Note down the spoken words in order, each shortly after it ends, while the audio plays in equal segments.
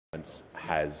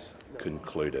has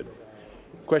concluded.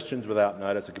 Questions without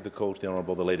notice. I give the call to the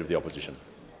Honourable the Leader of the Opposition.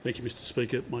 Thank you, Mr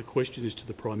Speaker. My question is to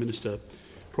the Prime Minister.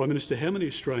 Prime Minister, how many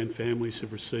Australian families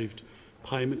have received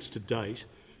payments to date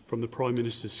from the Prime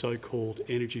Minister's so-called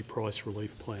energy price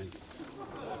relief plan?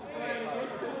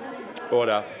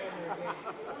 Order.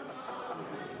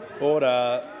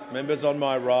 Order. Members on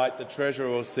my right, the Treasurer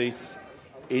will cease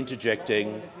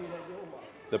interjecting.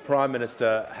 The Prime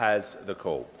Minister has the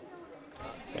call.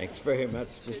 Thanks very much,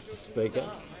 Mr Speaker.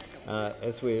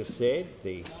 As we have said,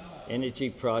 the energy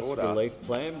price relief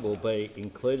plan will be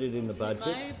included in the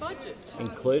budget.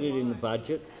 Included in the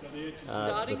budget.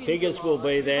 The figures will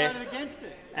be there.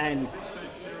 And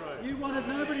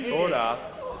order.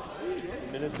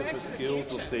 The Minister for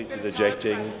Skills will cease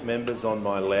interjecting. Members on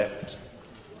my left.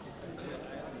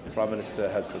 The Prime Minister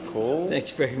has the call.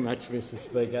 Thanks very much, Mr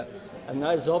Speaker. And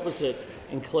those opposite,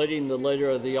 including the Leader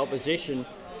of the Opposition,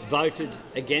 voted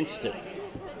against it.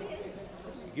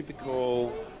 Give the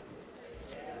call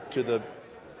to the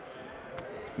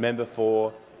member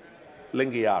for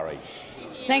Lingiari.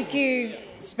 Thank you,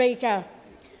 Speaker.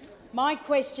 My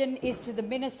question is to the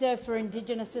Minister for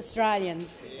Indigenous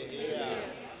Australians.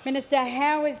 Minister,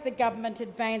 how is the government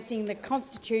advancing the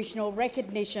constitutional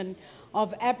recognition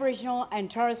of Aboriginal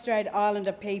and Torres Strait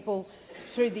Islander people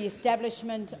through the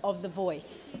establishment of The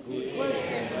Voice?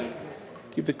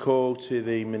 Give the call to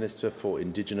the Minister for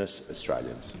Indigenous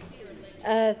Australians.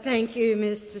 Thank you,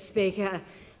 Mr Speaker.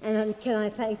 And can I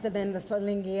thank the member for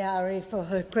Lingiari for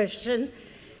her question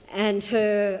and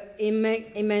her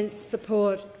immense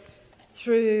support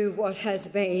through what has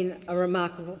been a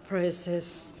remarkable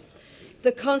process.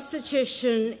 The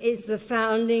Constitution is the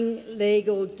founding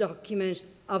legal document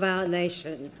of our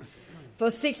nation.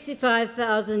 For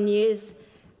 65,000 years,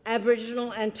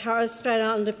 Aboriginal and Torres Strait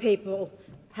Islander people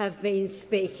have been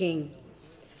speaking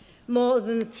more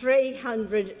than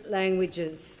 300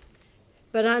 languages.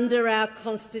 But under our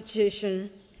Constitution,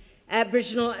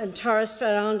 Aboriginal and Torres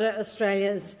Strait Islander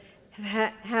Australians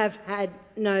have had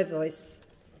no voice,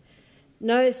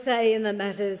 no say in the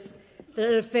matters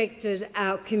that affected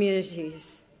our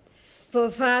communities. For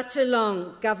far too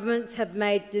long, governments have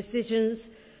made decisions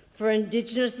for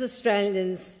Indigenous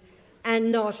Australians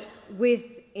and not with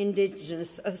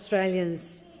Indigenous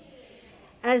Australians.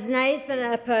 As Nathan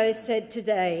Apo said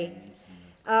today,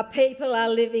 our people are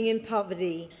living in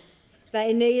poverty.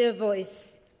 They need a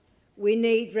voice. We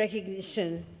need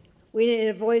recognition. We need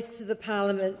a voice to the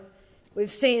parliament.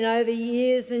 We've seen over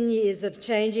years and years of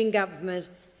changing government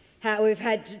how we've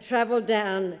had to travel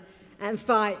down and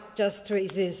fight just to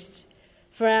exist.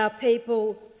 For our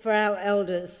people, for our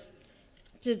elders.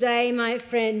 Today, my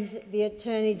friend, the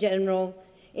Attorney-General,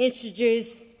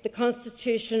 introduced the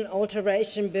Constitution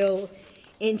Alteration Bill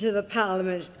into the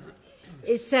parliament.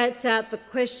 It sets out the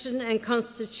question and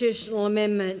constitutional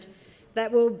amendment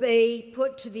that will be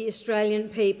put to the Australian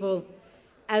people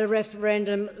at a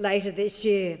referendum later this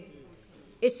year.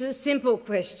 It's a simple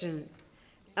question,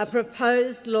 a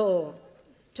proposed law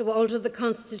to alter the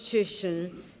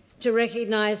Constitution to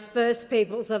recognise First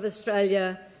Peoples of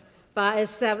Australia by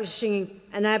establishing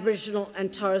an Aboriginal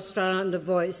and Torres Strait Islander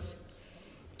voice.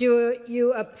 Do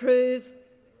you approve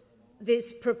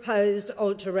this proposed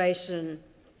alteration?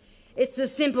 It's a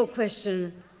simple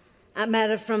question, a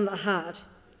matter from the heart.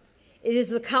 It is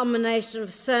the culmination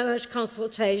of so much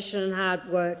consultation and hard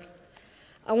work.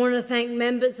 I want to thank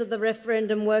members of the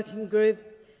Referendum Working Group,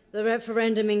 the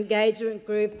Referendum Engagement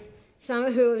Group,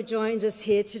 some who have joined us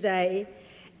here today,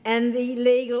 and the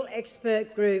Legal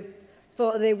Expert Group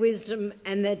for their wisdom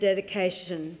and their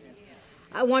dedication.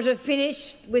 I want to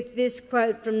finish with this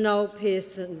quote from Noel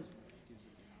Pearson.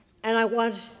 And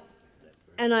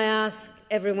I ask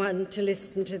everyone to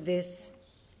listen to this.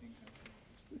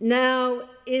 Now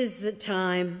is the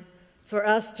time for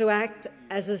us to act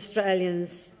as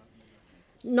Australians,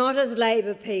 not as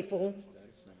Labor people,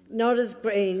 not as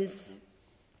Greens,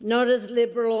 not as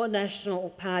Liberal or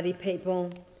National Party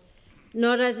people,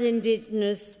 not as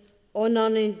Indigenous or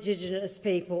non-Indigenous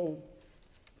people,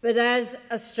 but as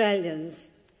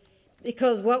Australians,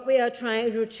 because what we are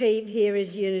trying to achieve here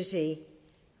is unity.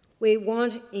 We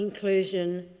want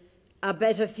inclusion, a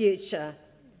better future,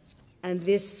 and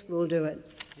this will do it.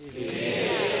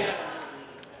 Yeah.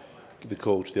 Give the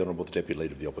call to the Honourable the Deputy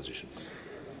Leader of the Opposition.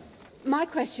 My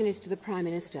question is to the Prime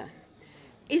Minister.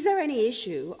 Is there any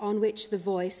issue on which The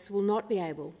Voice will not be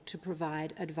able to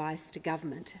provide advice to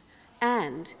government?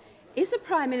 And is the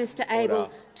Prime Minister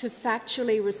able to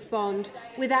factually respond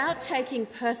without taking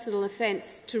personal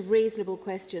offence to reasonable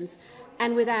questions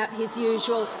and without his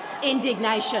usual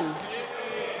indignation?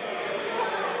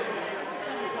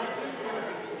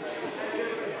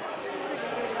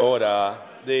 Order.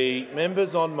 The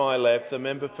members on my left, the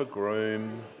member for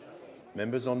Groom,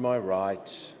 members on my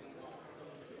right.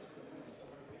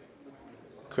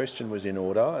 Question was in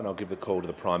order, and I'll give the call to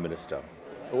the Prime Minister.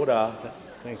 Order.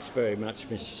 Thanks very much,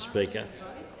 Mr Speaker.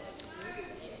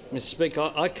 Mr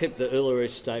Speaker, I keep the Uluru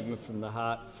Statement from the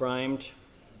Heart framed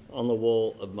on the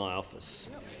wall of my office.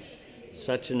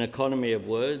 Such an economy of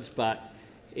words, but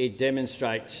it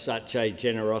demonstrates such a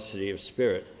generosity of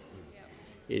spirit.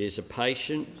 It is a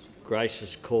patient,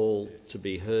 gracious call to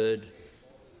be heard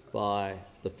by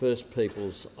the First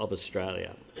Peoples of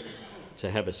Australia to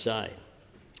have a say.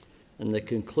 And the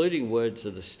concluding words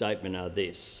of the statement are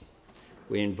this: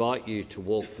 we invite you to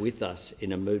walk with us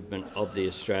in a movement of the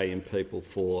Australian people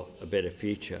for a better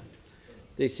future.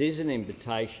 This is an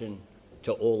invitation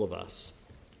to all of us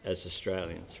as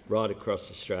Australians, right across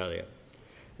Australia.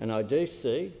 And I do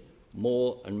see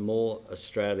more and more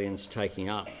Australians taking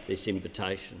up this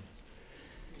invitation.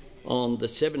 On the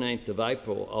 17th of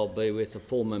April, I'll be with a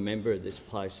former member of this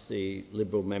place, the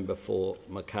Liberal member for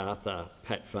Macarthur,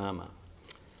 Pat Farmer.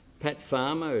 Pat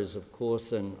Farmer is, of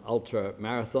course, an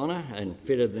ultra-marathoner and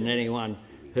fitter than anyone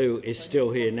who is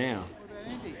still here now.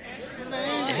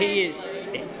 He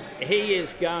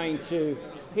is going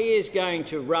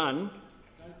to run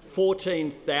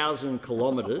 14,000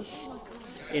 kilometres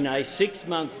in a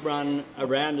 6-month run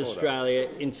around Australia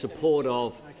in support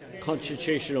of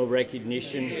constitutional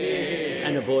recognition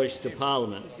and a voice to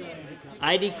Parliament.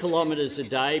 80 kilometres a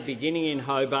day, beginning in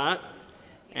Hobart,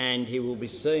 and he will be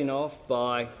seen off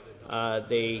by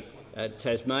the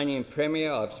Tasmanian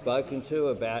Premier I've spoken to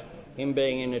about him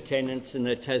being in attendance, and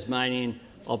the Tasmanian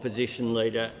opposition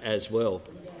leader as well,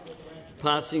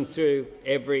 passing through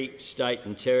every state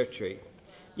and territory.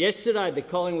 Yesterday, the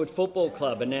Collingwood Football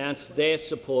Club announced their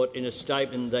support in a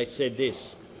statement. They said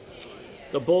this: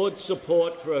 the board's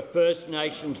support for a First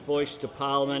Nations voice to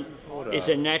Parliament is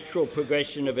a natural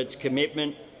progression of its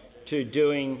commitment to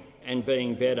doing and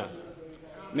being better.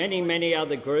 Many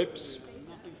other groups.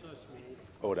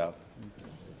 Order.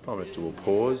 Prime Minister will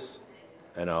pause,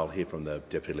 and I'll hear from the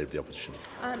Deputy Leader of the Opposition.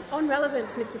 On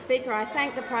relevance, Mr Speaker, I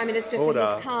thank the Prime Minister Order.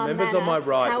 for his calm Members manner. on my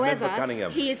right, However, Member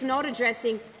Cunningham. he is not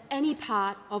addressing any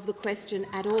part of the question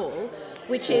at all,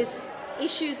 which is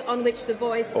issues on which the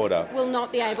voice will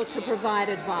not be able to provide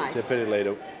advice. Deputy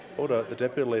Leader, order. The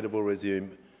Deputy Leader will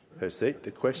resume her seat.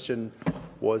 The question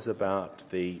was about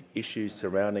the issues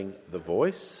surrounding the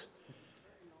voice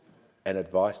and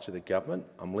advice to the government.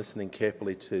 I'm listening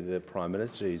carefully to the Prime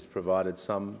Minister. He's provided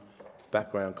some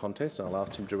background context, and I'll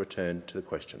ask him to return to the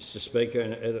question. Mr Speaker,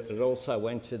 and it also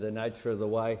went to the nature of the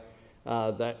way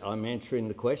that I'm answering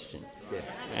the question. Yeah.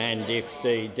 And if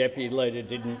the Deputy Leader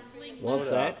didn't want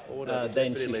that,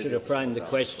 then she should have framed the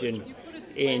question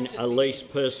in a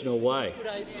least personal way.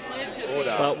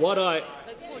 But what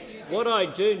I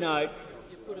do note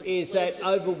is that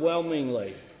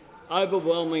overwhelmingly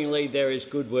there is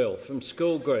goodwill from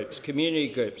school groups, community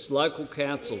groups, local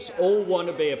councils. All want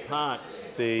to be a part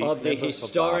of the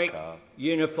historic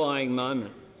unifying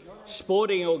moment.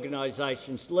 Sporting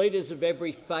organisations, leaders of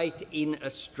every faith in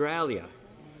Australia,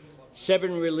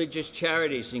 7 religious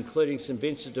charities including St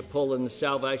Vincent de Paul and the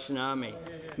Salvation Army,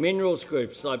 minerals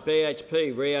groups like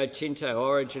BHP, Rio Tinto,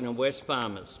 Origin and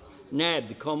Wesfarmers, NAB,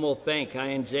 the Commonwealth Bank,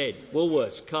 ANZ,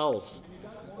 Woolworths, Coles,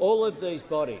 all of these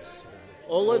bodies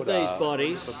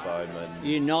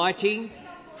uniting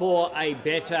for a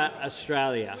better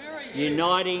Australia,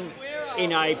 uniting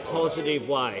in a positive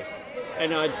way.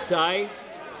 And I'd say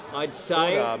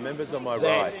members on my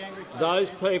that right. those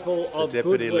people of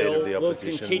goodwill will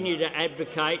continue to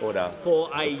advocate for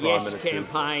a yes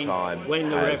campaign when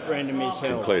the referendum is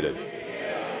held. Concluded.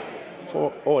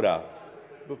 The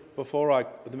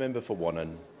member for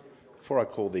Wannon, before I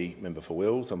call the member for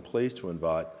Wills, I'm pleased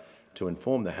to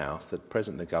inform the House that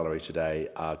present in the gallery today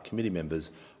are committee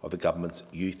members of the government's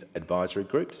youth advisory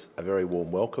groups. A very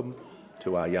warm welcome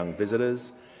to our young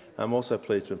visitors. I'm also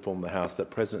pleased to inform the House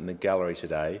that present in the gallery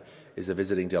today is a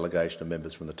visiting delegation of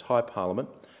members from the Thai Parliament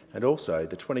and also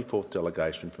the 24th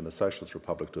delegation from the Socialist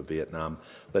Republic of Vietnam,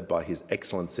 led by His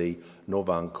Excellency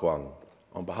Norvan Quang.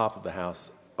 On behalf of the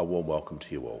House, a warm welcome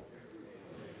to you all.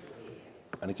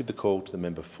 And I give the call to the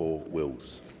member for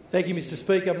Wills. Thank you, Mr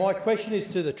Speaker. My question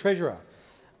is to the Treasurer.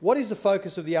 What is the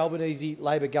focus of the Albanese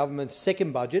Labor government's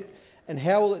second budget, and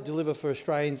how will it deliver for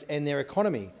Australians and their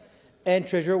economy? And,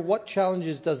 Treasurer, what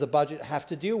challenges does the budget have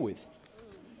to deal with?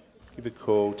 Give a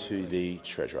call to the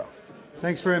Treasurer.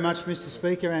 Thanks very much, Mr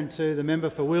Speaker, and to the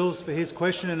member for Wills for his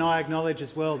question. And I acknowledge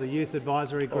as well the youth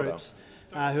advisory groups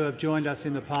who have joined us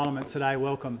in the Parliament today.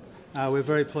 Welcome. We're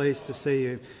very pleased to see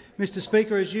you. Mr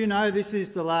Speaker, as you know, this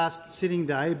is the last sitting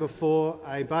day before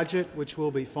a budget which will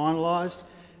be finalised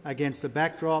against a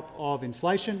backdrop of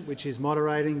inflation, which is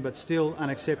moderating but still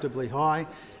unacceptably high,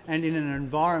 and in an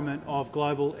environment of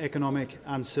global economic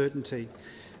uncertainty.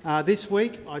 This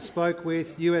week I spoke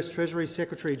with US Treasury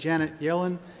Secretary Janet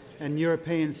Yellen and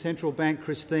European Central Bank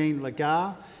Christine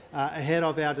Lagarde ahead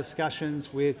of our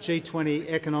discussions with G20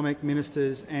 economic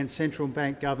ministers and central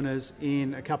bank governors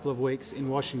in a couple of weeks in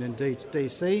Washington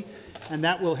DC, and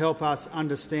that will help us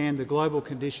understand the global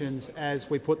conditions as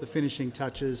we put the finishing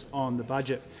touches on the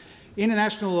budget.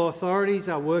 International authorities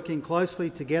are working closely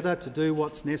together to do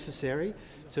what's necessary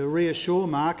to reassure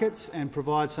markets and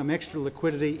provide some extra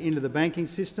liquidity into the banking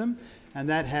system, and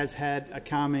that has had a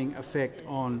calming effect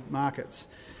on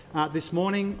markets. This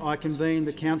morning I convened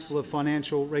the Council of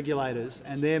Financial Regulators,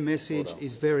 and their message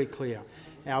is very clear.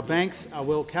 Our banks are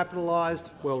well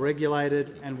capitalised, well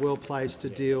regulated and well placed to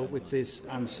deal with this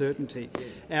uncertainty.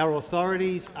 Our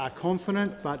authorities are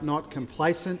confident but not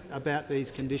complacent about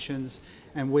these conditions,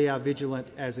 and we are vigilant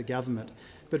as a government.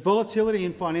 But volatility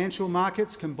in financial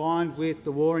markets, combined with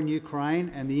the war in Ukraine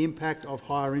and the impact of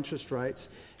higher interest rates,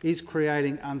 is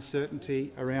creating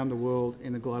uncertainty around the world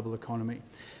in the global economy.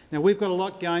 Now, we've got a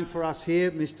lot going for us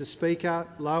here, Mr Speaker: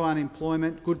 low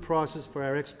unemployment, good prices for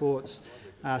our exports,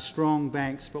 strong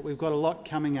banks, but we've got a lot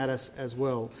coming at us as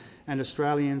well, and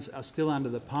Australians are still under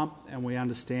the pump, and we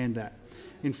understand that.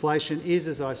 Inflation is,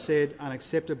 as I said,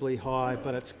 unacceptably high,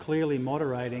 but it's clearly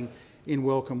moderating in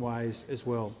welcome ways as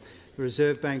well. The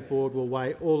Reserve Bank Board will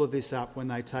weigh all of this up when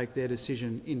they take their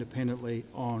decision independently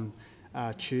on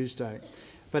Tuesday.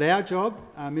 But our job,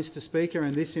 Mr Speaker,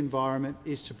 in this environment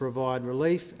is to provide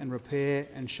relief and repair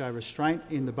and show restraint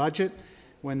in the budget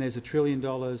when there's $1 trillion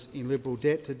in Liberal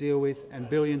debt to deal with and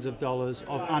billions of dollars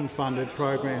of unfunded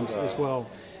programs as well.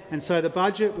 And so the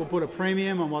budget will put a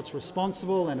premium on what's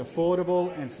responsible and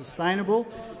affordable and sustainable,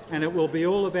 and it will be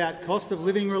all about cost of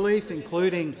living relief,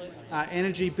 including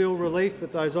energy bill relief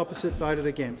that those opposite voted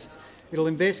against. It will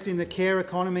invest in the care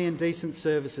economy and decent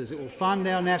services. It will fund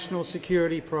our national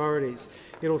security priorities.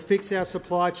 It will fix our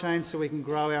supply chain so we can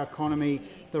grow our economy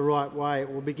the right way.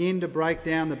 It will begin to break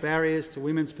down the barriers to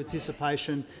women's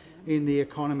participation in the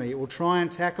economy. It will try and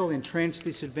tackle entrenched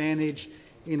disadvantage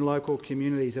in local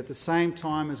communities at the same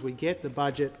time as we get the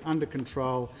budget under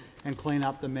control and clean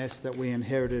up the mess that we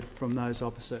inherited from those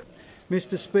opposite.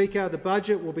 Mr Speaker, the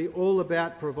budget will be all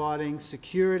about providing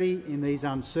security in these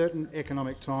uncertain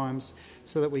economic times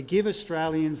so that we give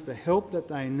Australians the help that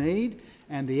they need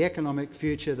and the economic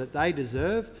future that they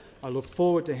deserve. I look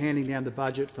forward to handing down the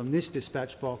budget from this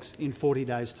dispatch box in 40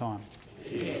 days' time.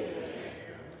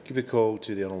 Give a call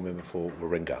to the honourable member for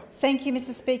Warringah. Thank you,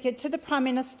 Mr Speaker. To the Prime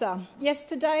Minister.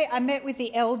 Yesterday I met with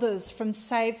the elders from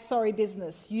Save Sorry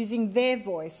Business, using their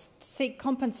voice to seek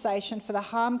compensation for the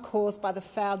harm caused by the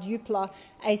failed UPLA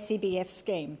ACBF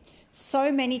scheme. So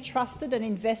many trusted and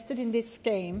invested in this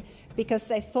scheme because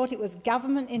they thought it was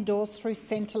government-endorsed through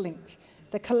Centrelink.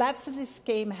 The collapse of this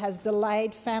scheme has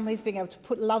delayed families being able to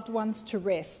put loved ones to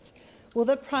rest. Will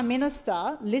the Prime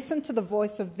Minister listen to the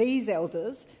voice of these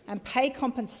elders and pay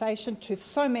compensation to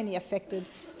so many affected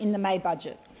in the May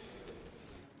budget?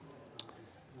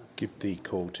 Give the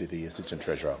call to the Assistant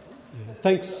Treasurer.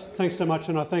 Thanks so much,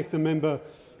 and I thank the member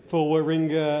for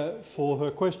Warringah for her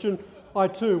question. I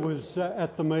too was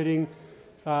at the meeting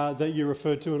that you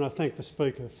referred to, and I thank the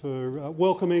Speaker for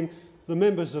welcoming the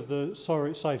members of the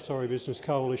Safe Sorry Business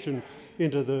Coalition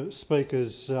into the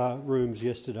Speaker's rooms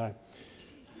yesterday.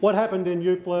 What happened in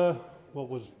UPLA, what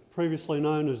was previously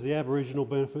known as the Aboriginal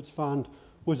Benefits Fund,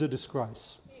 was a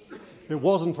disgrace. It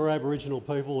wasn't for Aboriginal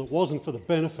people, it wasn't for the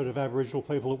benefit of Aboriginal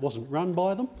people, it wasn't run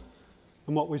by them.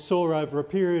 And what we saw over a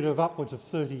period of upwards of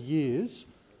 30 years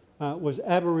was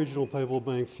Aboriginal people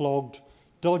being flogged,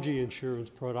 dodgy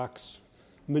insurance products,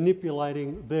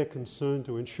 manipulating their concern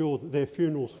to ensure that their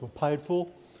funerals were paid for,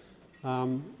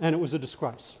 and it was a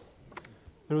disgrace.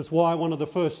 And it was why one of the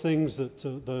first things that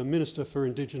the Minister for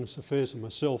Indigenous Affairs and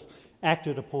myself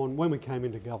acted upon when we came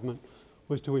into government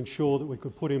was to ensure that we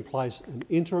could put in place an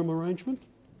interim arrangement,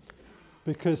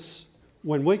 because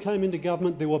when we came into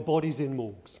government there were bodies in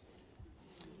morgues.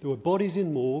 There were bodies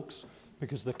in morgues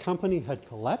because the company had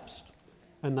collapsed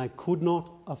and they could not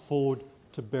afford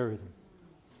to bury them.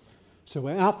 So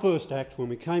our first act when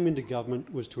we came into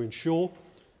government was to ensure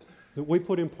that we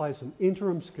put in place an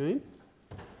interim scheme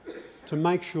to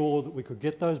make sure that we could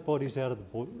get those bodies out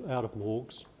of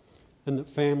morgues and that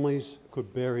families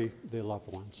could bury their loved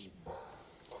ones.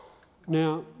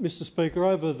 Now, Mr Speaker,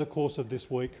 over the course of this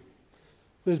week,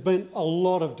 there's been a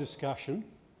lot of discussion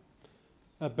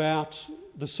about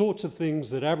the sorts of things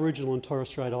that Aboriginal and Torres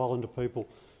Strait Islander people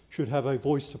should have a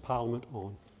voice to Parliament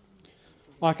on.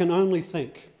 I can only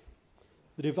think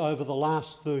that if over the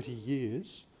last 30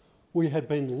 years we had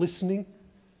been listening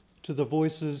to the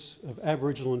voices of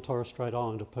Aboriginal and Torres Strait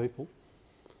Islander people,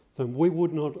 then we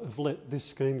would not have let this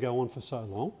scheme go on for so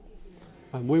long,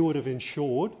 and we would have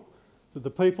ensured that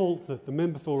the people that the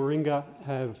member for Warringah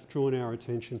have drawn our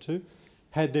attention to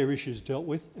had their issues dealt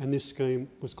with, and this scheme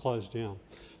was closed down.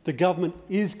 The government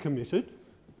is committed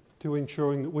to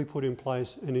ensuring that we put in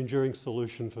place an enduring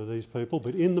solution for these people,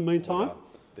 but in the meantime,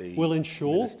 we'll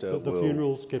ensure that the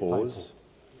funerals get paid for.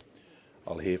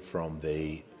 I'll hear from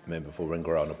the member for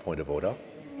Warringah on a point of order.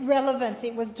 Relevance.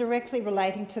 It was directly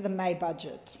relating to the May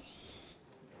budget.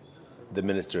 The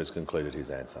minister has concluded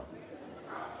his answer.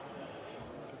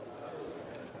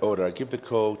 Order. I give the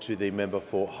call to the member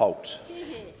for Holt.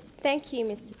 Thank you,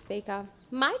 Mr Speaker.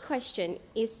 My question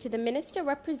is to the Minister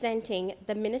representing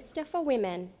the Minister for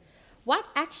Women. What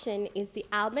action is the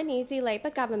Albanese Labor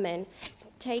government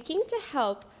taking to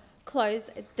help close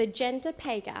the gender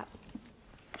pay gap?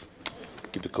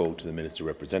 Give the call to the Minister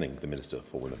representing the Minister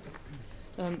for Women.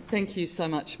 Thank you so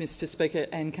much, Mr Speaker,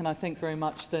 and can I thank very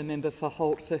much the member for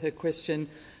Holt for her question,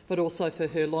 but also for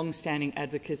her long-standing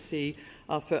advocacy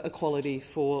for equality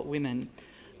for women.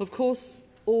 Of course,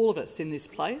 all of us in this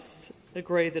place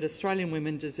agree that Australian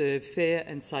women deserve fair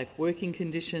and safe working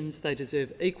conditions, they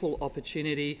deserve equal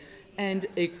opportunity and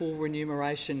equal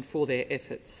remuneration for their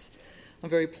efforts. I'm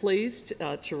very pleased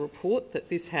to report that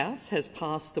this House has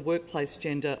passed the Workplace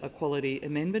Gender Equality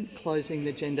Amendment, Closing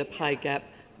the Gender Pay Gap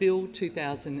Bill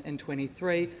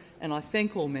 2023, and I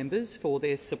thank all members for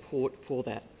their support for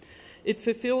that. It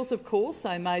fulfils, of course,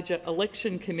 a major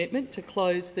election commitment to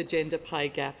close the gender pay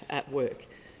gap at work,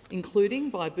 including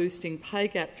by boosting pay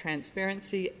gap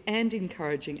transparency and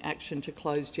encouraging action to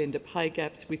close gender pay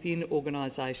gaps within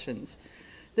organisations.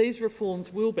 These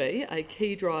reforms will be a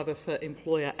key driver for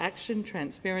employer action,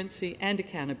 transparency and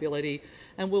accountability,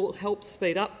 and will help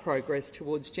speed up progress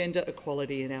towards gender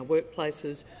equality in our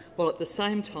workplaces, while at the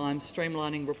same time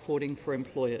streamlining reporting for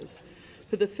employers.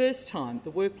 For the first time,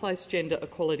 the Workplace Gender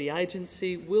Equality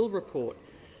Agency will report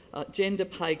gender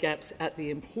pay gaps at the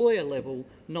employer level,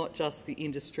 not just the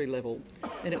industry level.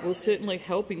 And it will certainly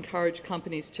help encourage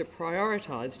companies to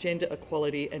prioritise gender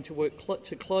equality and to work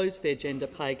to close their gender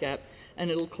pay gap,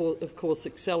 and it will, of course,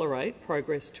 accelerate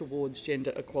progress towards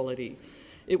gender equality.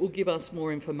 It will give us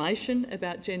more information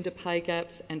about gender pay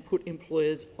gaps and put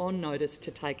employers on notice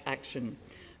to take action.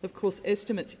 Of course,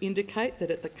 estimates indicate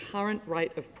that at the current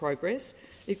rate of progress,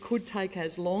 it could take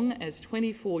as long as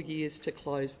 24 years to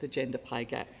close the gender pay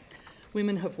gap.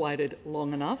 Women have waited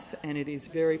long enough, and it is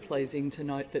very pleasing to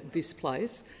note that this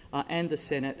place and the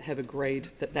Senate have agreed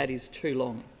that that is too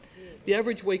long. The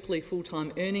average weekly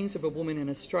full-time earnings of a woman in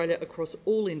Australia across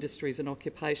all industries and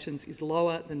occupations is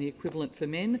lower than the equivalent for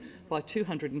men by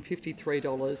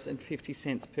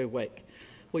 $253.50 per week.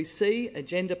 We see a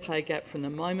gender pay gap from the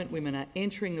moment women are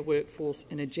entering the workforce,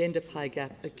 and a gender pay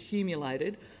gap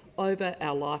accumulated over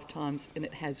our lifetimes, and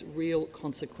it has real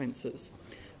consequences.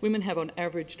 Women have on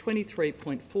average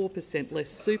 23.4% less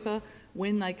super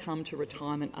when they come to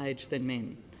retirement age than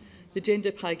men. The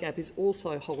gender pay gap is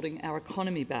also holding our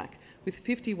economy back, with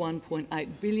 $51.8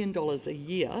 billion a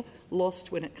year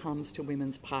lost when it comes to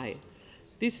women's pay.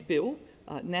 This bill,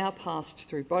 now passed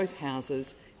through both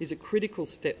houses, is a critical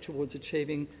step towards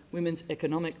achieving women's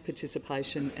economic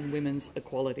participation and women's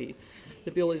equality.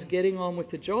 The bill is getting on with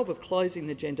the job of closing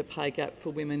the gender pay gap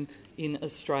for women in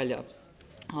Australia.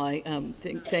 I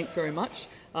thank very much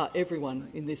everyone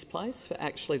in this place for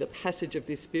actually the passage of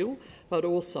this bill, but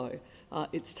also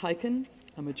it's taken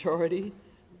a majority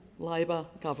Labor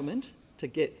government to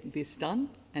get this done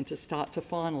and to start to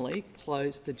finally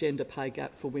close the gender pay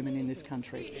gap for women in this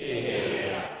country.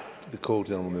 The call to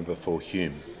the honourable member for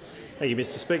Hume. Thank you,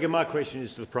 Mr Speaker. My question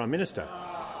is to the Prime Minister.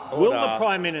 Order. Will the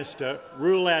Prime Minister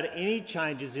rule out any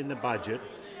changes in the budget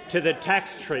to the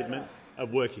tax treatment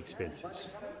of work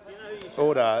expenses?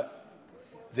 Order.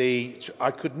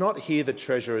 I could not hear the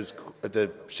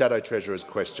Shadow Treasurer's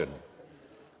question.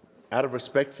 Out of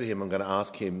respect for him, I'm going to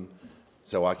ask him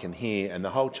so I can hear and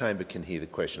the whole chamber can hear the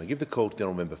question. I give the call to the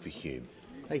honourable member for Hume.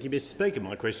 Thank you, Mr Speaker.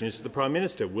 My question is to the Prime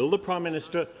Minister. Will the Prime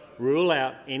Minister rule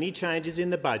out any changes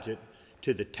in the budget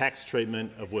to the tax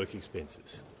treatment of work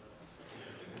expenses?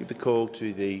 Give the call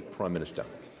to the Prime Minister.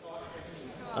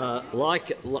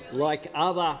 Like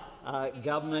other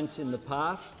governments in the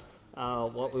past,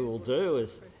 what we will do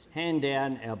is hand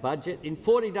down our budget in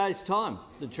 40 days' time,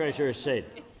 the Treasurer said,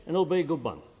 and it'll be a good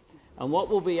one. And what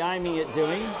we'll be aiming at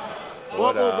doing,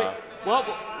 what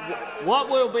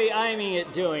we'll be aiming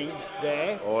at doing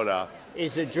there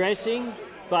is addressing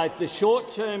both the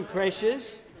short-term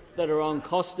pressures that are on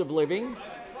cost of living,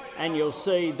 and you'll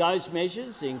see those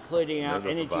measures, including our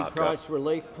energy price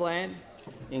relief plan,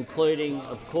 including,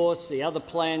 of course, the other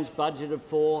plans budgeted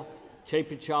for,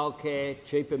 cheaper childcare,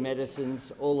 cheaper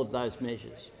medicines, all of those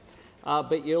measures.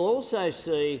 But you'll also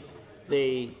see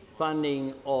the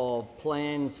funding of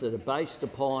plans that are based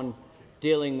upon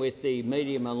dealing with the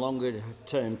medium and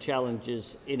longer-term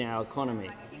challenges in our economy.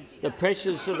 The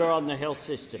pressures that are on the health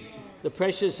system, the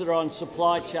pressures that are on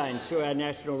supply chains through our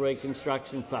National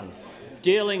Reconstruction Fund,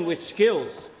 dealing with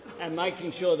skills and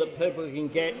making sure that people can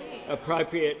get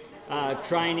appropriate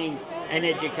training and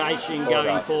education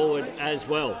going forward as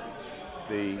well.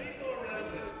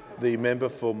 The member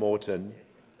for Moreton,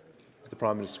 has the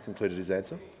Prime Minister concluded his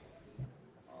answer?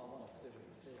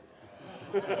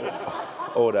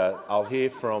 Order. I'll hear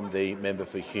from the member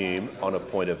for Hume on a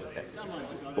point of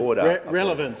order.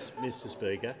 Relevance, Mr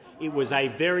Speaker. It was a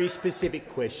very specific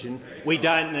question. We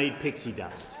don't need pixie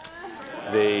dust.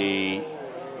 The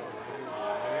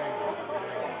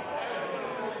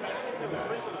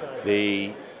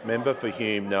member for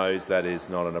Hume knows that is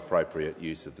not an appropriate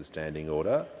use of the standing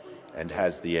order and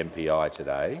has the MPI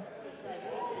today.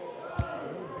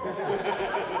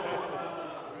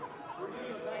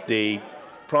 The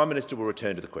Prime Minister will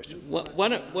return to the question.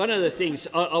 One of the things,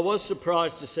 I was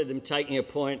surprised to see them taking a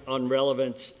point on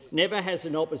relevance. Never has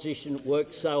an opposition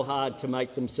worked so hard to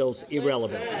make themselves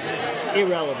irrelevant.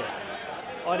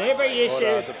 On every issue.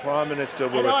 Order, the Prime Minister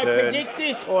will return. I predict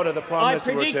this. Order, the Prime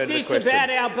Minister will return to the question. I predict this about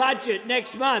our budget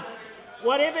next month.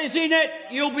 Whatever's in it,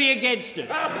 you'll be against it.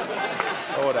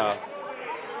 Order.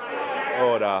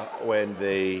 Order. When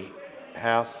the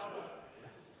House,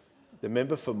 the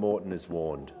member for Moreton is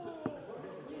warned.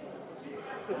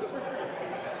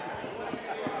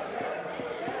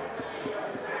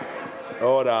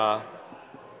 Order.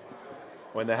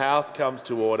 When the House comes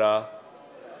to order,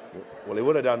 well, he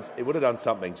would have done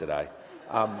something today.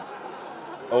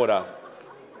 Order.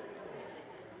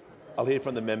 I'll hear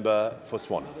from the member for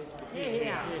Swan.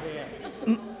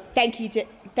 Thank you,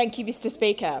 Mr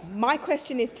Speaker. My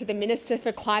question is to the Minister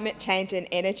for Climate Change and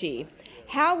Energy.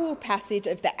 How will passage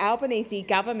of the Albanese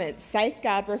government's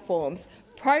safeguard reforms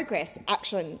progress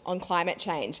action on climate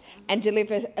change and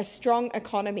deliver a strong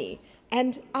economy?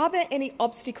 And are there any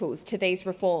obstacles to these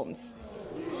reforms?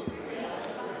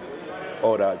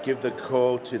 Order. Give the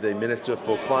call to the Minister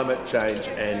for Climate Change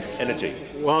and Energy.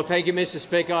 Well, thank you, Mr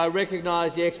Speaker. I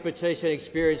recognise the expertise and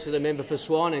experience of the member for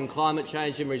Swan in climate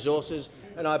change and resources,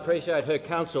 and I appreciate her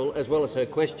counsel as well as her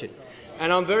question.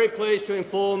 And I'm very pleased to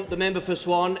inform the member for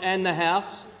Swan and the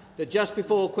House that just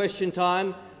before question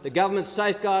time, the government's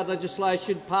safeguard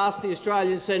legislation passed the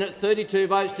Australian Senate 32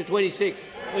 votes to 26,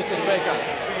 Mr Speaker.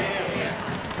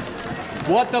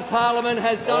 What the parliament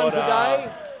has done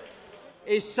today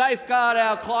is safeguard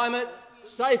our climate,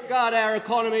 safeguard our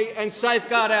economy and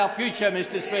safeguard our future,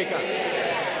 Mr Speaker.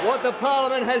 What the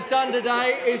parliament has done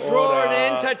today is draw an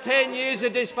end to 10 years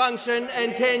of dysfunction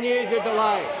and 10 years of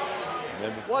delay.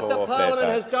 What the parliament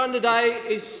has done today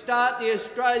is start the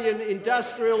Australian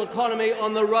industrial economy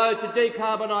on the road to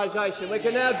decarbonisation. We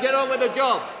can now get on with the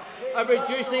job of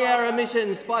reducing our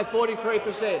emissions by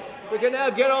 43%. We can now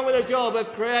get on with the job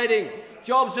of creating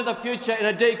jobs of the future in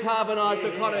a decarbonised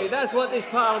economy. That's what this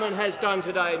parliament has done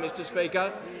today, Mr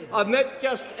Speaker. I've met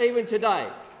just even today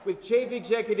with chief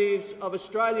executives of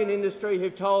Australian industry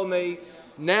who've told me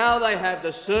now they have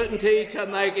the certainty to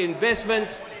make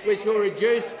investments which will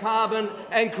reduce carbon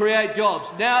and create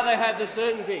jobs. Now they have the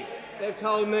certainty, they've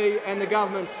told me and the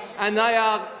government, and they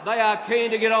are keen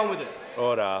to get on with it.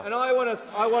 Order. And I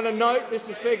want to note,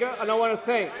 Mr Speaker, and I want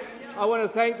to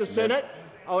thank the Senate.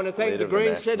 I want to thank the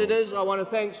Green senators. I want to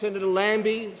thank Senator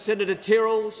Lambie, Senator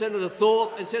Tyrrell, Senator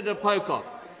Thorpe and Senator Pocock.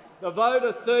 The vote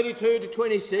of 32 to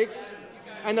 26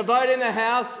 and the vote in the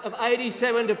House of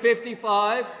 87 to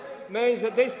 55 means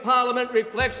that this parliament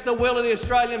reflects the will of the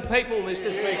Australian people,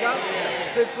 Mr Speaker.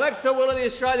 Reflects the will of the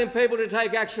Australian people to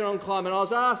take action on climate. I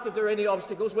was asked if there are any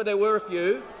obstacles. Well, there were a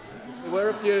few.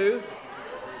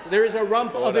 There is a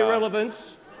rump of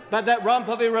irrelevance, but that rump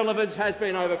of irrelevance has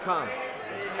been overcome.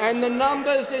 And the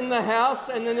numbers in the House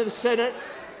and in the Senate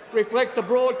reflect the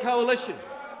broad coalition.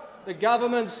 The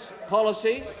government's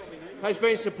policy has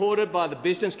been supported by the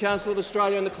Business Council of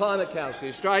Australia and the Climate Council, the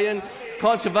Australian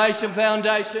Conservation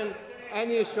Foundation and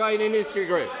the Australian Industry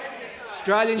Group,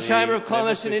 Australian Chamber of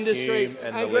Commerce and Industry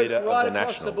and groups right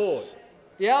across the board.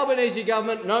 The Albanese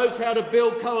government knows how to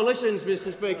build coalitions,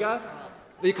 Mr Speaker.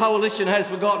 The coalition has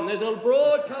forgotten. There's a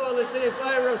broad coalition in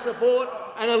favour of support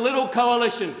and a little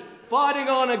coalition fighting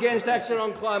on against action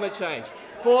on climate change.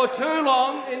 For too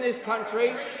long in this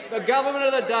country, the government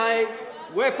of the day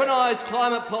weaponised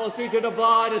climate policy to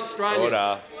divide Australians,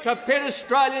 Order. to pit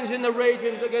Australians in the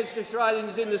regions against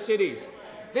Australians in the cities.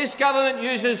 This government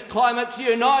uses climate to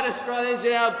unite Australians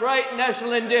in our great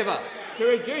national endeavour to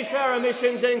reduce our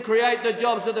emissions and create the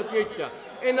jobs of the future.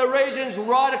 In the regions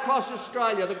right across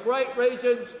Australia, the great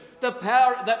regions that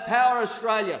power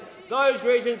Australia, those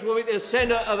regions will be the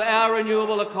centre of our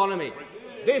renewable economy.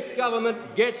 This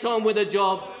government gets on with the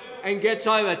job and gets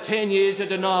over 10 years of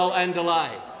denial and delay.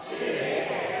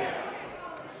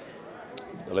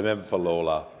 The member for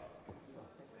Lalor.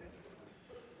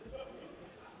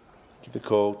 Give the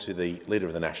call to the Leader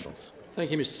of the Nationals.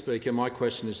 Thank you, Mr Speaker. My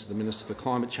question is to the Minister for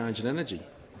Climate Change and Energy.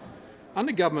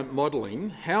 Under government modelling,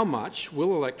 how much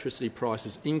will electricity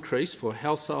prices increase for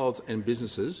households and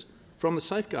businesses from the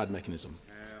safeguard mechanism?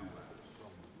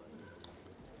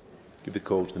 Give the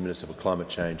call to the Minister for Climate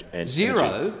Change and Zero,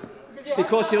 Energy.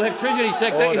 Because the electricity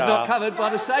sector is not covered by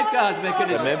the safeguards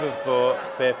mechanism. The member for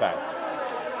Fairfax.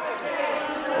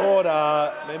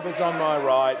 Order. Members on my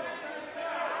right.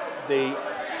 The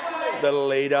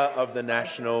Leader of the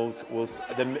Nationals will.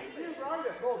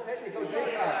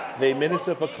 The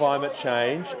Minister for Climate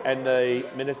Change and the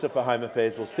Minister for Home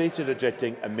Affairs will cease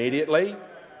interjecting immediately,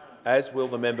 as will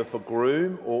the member for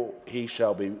Groom, or he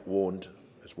shall be warned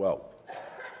as well.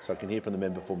 So I can hear from the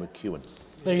member for McEwen.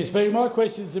 Thank you, Speaker. My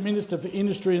question is to the Minister for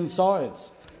Industry and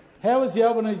Science. How is the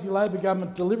Albanese Labor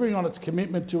government delivering on its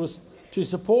commitment to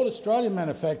support Australian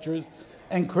manufacturers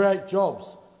and create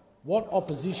jobs? What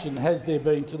opposition has there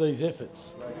been to these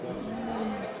efforts?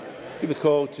 Give the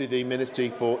call to the Minister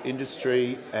for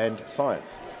Industry and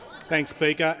Science. Thanks,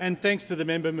 Speaker, and thanks to the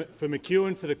member for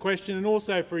McEwen for the question and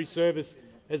also for his service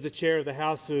as the Chair of the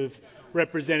House of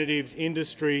Representatives,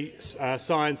 Industry,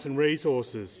 Science and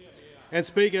Resources. And,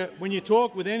 Speaker, when you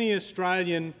talk with any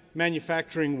Australian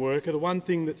manufacturing worker, the one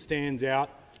thing that stands out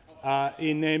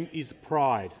in them is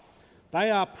pride. They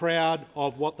are proud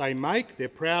of what they make. They're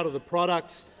proud of the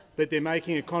products that they're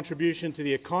making a contribution to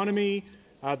the economy.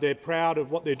 They're proud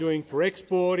of what they're doing for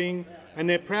exporting, and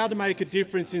they're proud to make a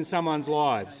difference in someone's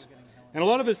lives. And a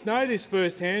lot of us know this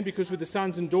firsthand because we're the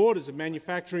sons and daughters of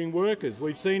manufacturing workers.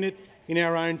 We've seen it in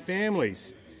our own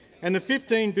families. And the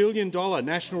 $15 billion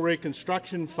National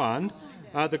Reconstruction Fund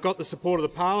that got the support of the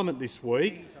Parliament this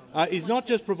week is not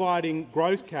just providing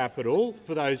growth capital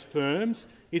for those firms,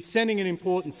 it's sending an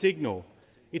important signal.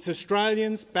 It's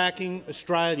Australians backing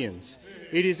Australians.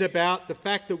 It is about the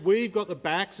fact that we've got the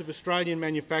backs of Australian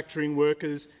manufacturing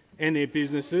workers and their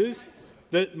businesses,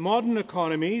 that modern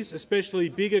economies, especially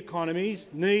big economies,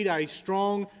 need a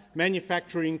strong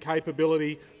manufacturing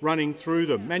capability running through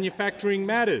them. Manufacturing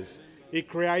matters. It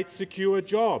creates secure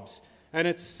jobs. And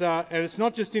it's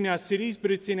not just in our cities, but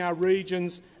it's in our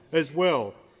regions as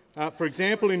well. For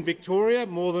example, in Victoria,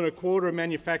 more than a quarter of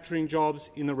manufacturing jobs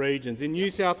in the regions. In New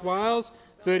South Wales,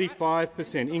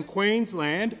 35%. In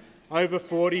Queensland, over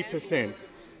 40%.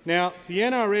 Now, the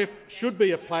NRF should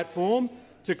be a platform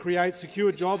to create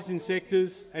secure jobs in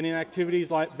sectors and in activities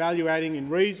like value-adding in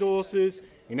resources,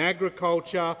 in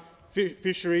agriculture,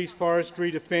 fisheries,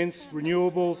 forestry, defence,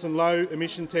 renewables and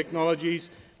low-emission technologies,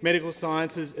 medical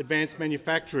sciences, advanced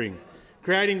manufacturing.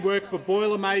 Creating work for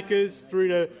boiler makers through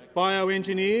to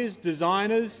bioengineers,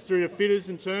 designers through to fitters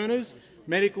and turners,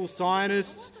 medical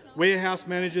scientists, warehouse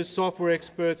managers, software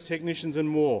experts, technicians and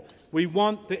more. We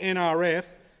want the NRF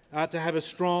to have a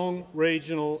strong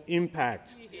regional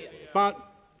impact. But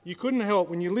you couldn't help,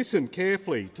 when you listen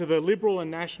carefully to the Liberal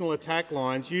and National attack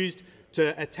lines used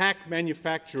to attack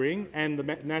manufacturing and the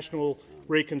National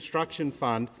Reconstruction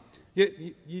Fund,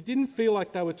 you didn't feel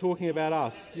like they were talking about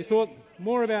us. You thought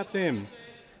more about them.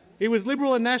 It was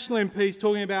Liberal and National MPs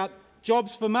talking about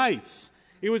jobs for mates.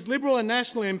 It was Liberal and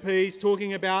National MPs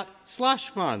talking about slush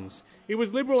funds. It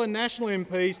was Liberal and National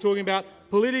MPs talking about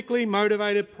politically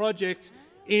motivated projects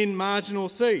in marginal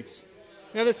seats.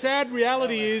 Now, the sad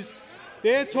reality is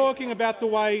they're talking about the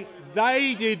way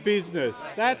they did business.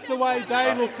 That's the way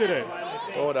they looked at it.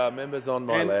 Order. Members on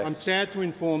my left. I'm sad to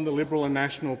inform the Liberal and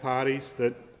National parties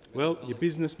that, well, your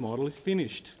business model is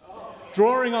finished.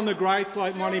 Drawing on the greats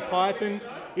like Monty Python,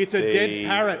 it's a dead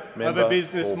parrot of a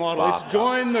business model. It's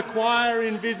joined the choir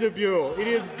in Visibule. It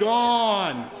is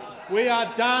gone. We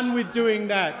are done with doing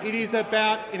that. It is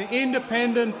about an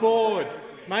independent board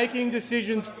making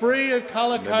decisions free of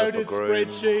colour-coded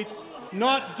spreadsheets,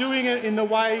 not doing it in the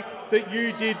way that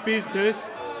you did business,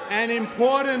 and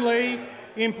importantly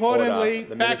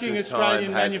backing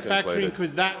Australian manufacturing,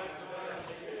 because that...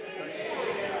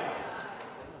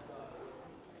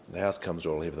 The House comes to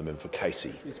order here for the member for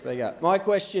Casey. Mr. Speaker, my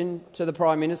question to the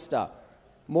Prime Minister.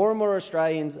 More and more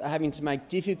Australians are having to make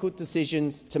difficult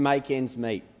decisions to make ends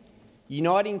meet.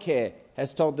 Uniting Care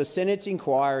has told the Senate's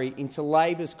inquiry into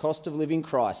Labor's cost of living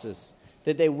crisis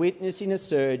that they're witnessing a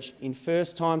surge in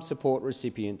first-time support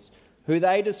recipients who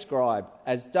they describe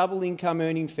as double-income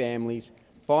earning families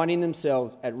finding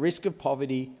themselves at risk of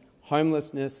poverty,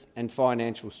 homelessness and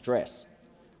financial stress.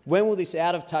 When will this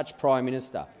out-of-touch Prime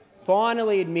Minister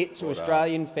finally admit to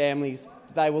Australian families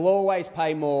that they will always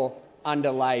pay more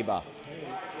under Labor?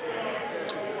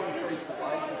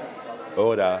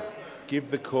 Order. Give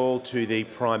the call to the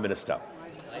Prime Minister.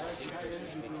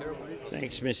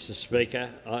 Thanks, Mr Speaker.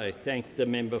 I thank the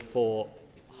member for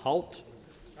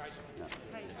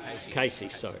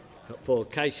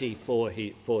Casey for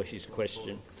his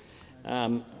question.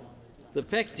 The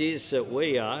fact is that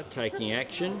we are taking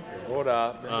action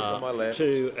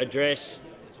to address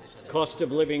cost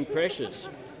of living pressures.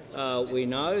 We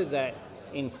know that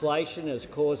inflation is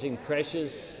causing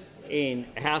pressures in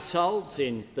households,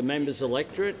 in the members'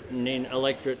 electorate and in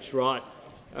electorates right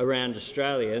around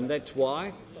Australia, and that's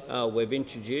why we've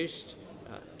introduced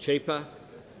cheaper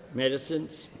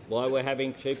medicines, why we're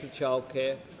having cheaper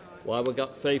childcare, why we've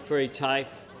got fee-free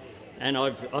TAFE, and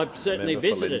I've certainly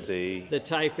visited the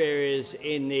TAFE areas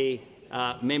in the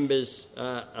members'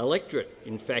 electorate,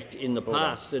 in fact, in the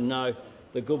past, and know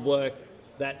the good work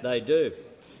that they do.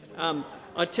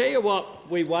 I tell you what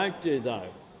we won't do, though.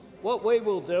 What we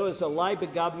will do as a Labor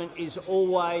government is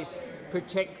always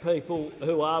protect people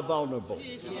who are vulnerable.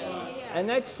 And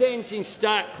that stands in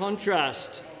stark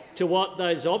contrast to what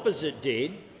those opposite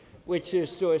did, which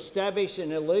is to establish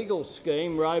an illegal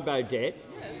scheme, Robodebt,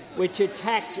 which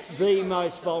attacked the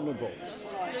most vulnerable.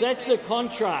 So that's the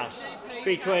contrast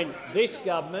between this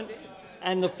government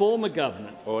and the former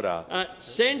government.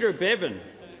 Sandra Bevan,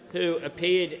 who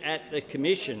appeared at the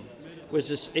Commission,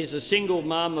 is a single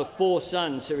mum of 4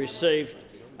 sons who received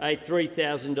a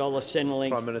 $3,000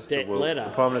 Centrelink debt letter.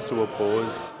 The Prime Minister will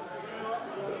pause.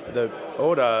 The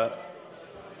order.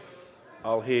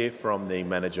 I'll hear from the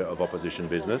Manager of Opposition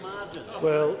Business.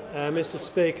 Well, Mr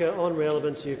Speaker, on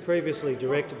relevance, you've previously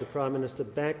directed the Prime Minister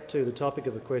back to the topic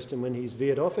of a question when he's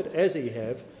veered off it, as he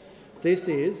have. This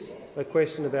is a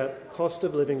question about cost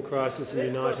of living crisis in the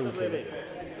United Kingdom.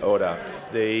 Order.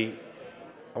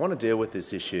 I want to deal with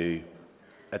this issue.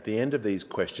 At the end of these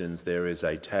questions, there is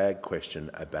a tag question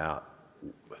about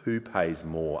who pays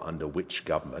more under which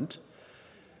government.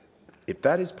 If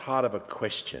that is part of a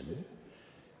question,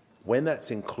 when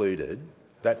that's included,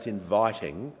 that's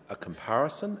inviting a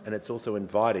comparison, and it's also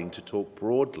inviting to talk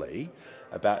broadly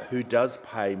about who does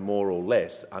pay more or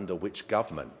less under which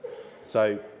government.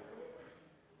 So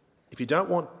if you don't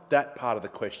want that part of the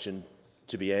question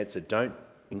to be answered, don't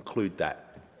include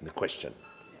that in the question.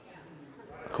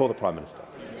 I call the Prime Minister.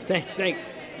 Thanks,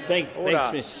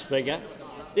 Mr Speaker.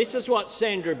 This is what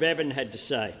Sandra Bevan had to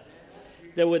say.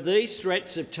 There were these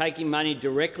threats of taking money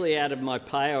directly out of my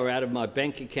pay or out of my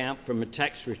bank account from a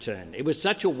tax return. It was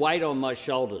such a weight on my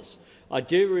shoulders. I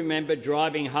do remember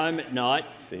driving home at night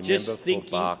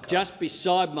just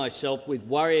beside myself with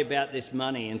worry about this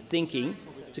money and thinking,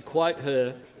 to quote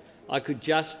her, I could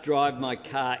just drive my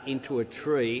car into a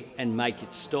tree and make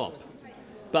it stop.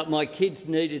 But my kids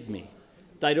needed me.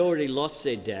 They'd already lost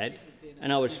their dad,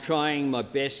 and I was trying my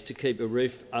best to keep a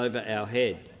roof over our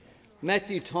head.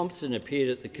 Matthew Thompson appeared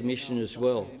at the Commission as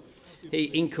well. He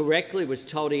incorrectly was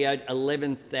told he owed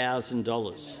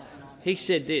 $11,000. He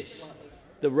said this: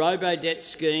 the Robodebt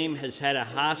scheme has had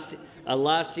a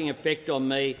lasting effect on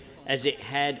me as it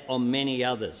had on many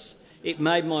others. It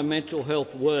made my mental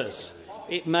health worse.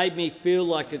 It made me feel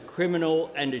like a criminal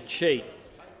and a cheat.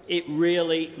 It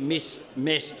really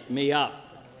messed me up.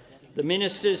 The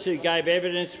ministers who gave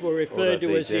evidence were referred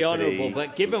to as the Honourable,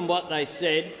 but given what they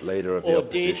said or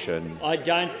did, I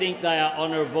don't think they are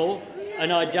honourable,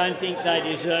 and I don't think they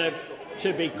deserve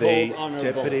to be called honourable.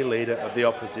 The Deputy Leader of the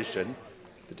Opposition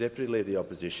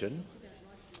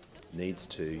needs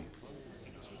to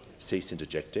cease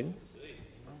interjecting,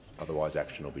 otherwise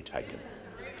action will be taken.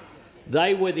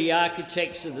 They were the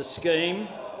architects of the scheme,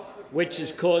 which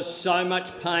has caused so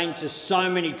much pain to so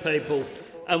many people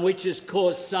and which has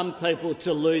caused some people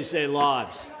to lose their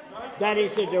lives. That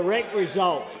is a direct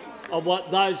result of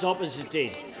what those opposite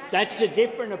did. That's a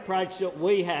different approach that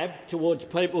we have towards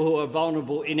people who are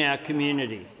vulnerable in our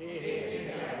community.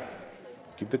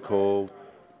 Give the call.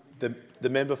 The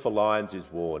member for Lyons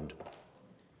is warned.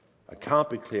 I can't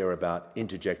be clear about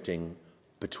interjecting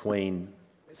between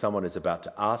someone who's about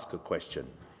to ask a question.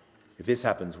 If this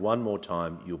happens one more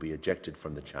time, you'll be ejected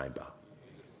from the chamber.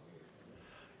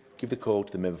 Give the call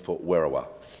to the member for Werriwa.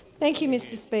 Thank you,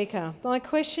 Mr Speaker. My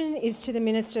question is to the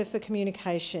Minister for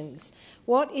Communications.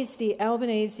 What is the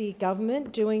Albanese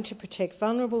government doing to protect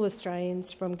vulnerable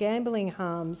Australians from gambling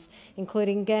harms,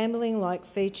 including gambling-like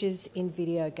features in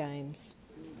video games?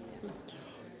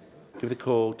 Give the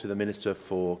call to the Minister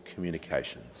for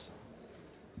Communications.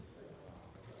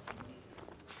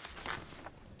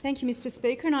 Thank you, Mr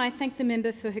Speaker, and I thank the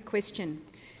member for her question.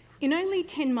 In only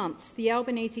 10 months, the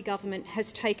Albanese government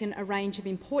has taken a range of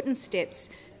important steps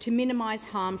to minimise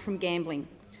harm from gambling.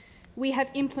 We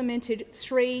have implemented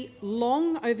 3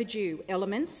 long overdue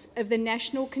elements of the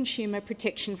National Consumer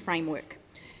Protection Framework.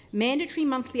 Mandatory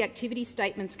monthly activity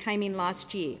statements came in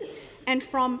last year, and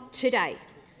from today,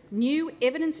 new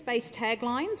evidence-based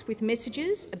taglines with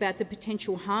messages about the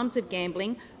potential harms of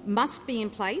gambling must be in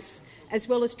place, as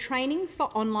well as training for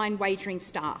online wagering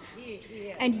staff.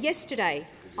 And yesterday,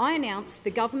 I announced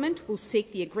the government will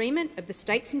seek the agreement of the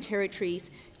states and territories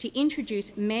to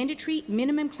introduce mandatory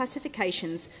minimum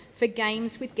classifications for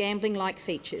games with gambling-like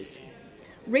features.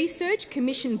 Research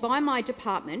commissioned by my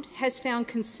department has found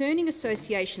concerning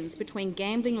associations between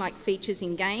gambling-like features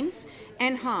in games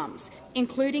and harms,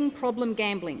 including problem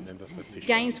gambling.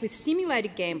 Games with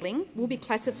simulated gambling will be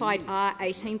classified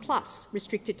R18+,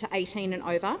 restricted to 18 and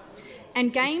over,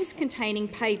 and games containing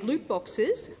paid loot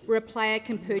boxes, where a player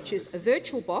can purchase a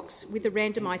virtual box with a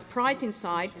randomised prize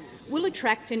inside, will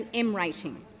attract an M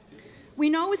rating. We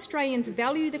know Australians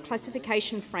value the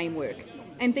classification framework,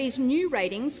 and these new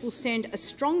ratings will send a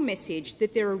strong message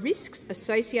that there are risks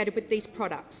associated with these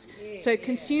products, so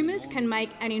consumers can make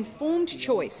an informed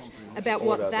choice about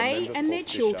what they and their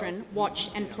children watch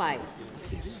and play.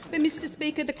 But, Mr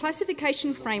Speaker, the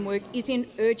classification framework is in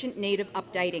urgent need of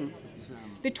updating.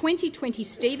 The 2020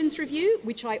 Stevens Review,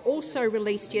 which I also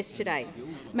released yesterday,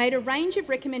 made a range of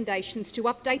recommendations to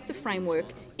update the framework,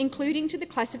 including to the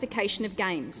classification of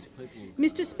games.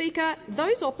 Mr Speaker,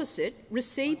 those opposite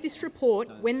received this report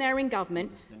when they were in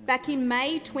government back in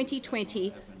May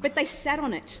 2020, but they sat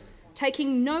on it,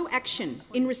 taking no action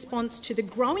in response to the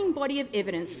growing body of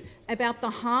evidence about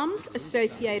the harms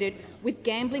associated with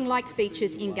gambling-like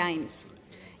features in games.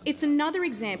 It's another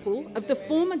example of the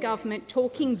former government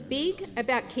talking big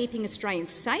about keeping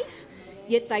Australians safe,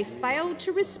 yet they failed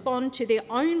to respond to their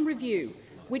own review,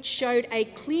 which showed a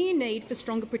clear need for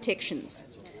stronger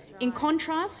protections. In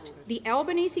contrast, the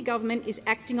Albanese government is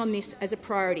acting on this as a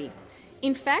priority.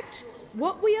 In fact,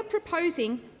 what we are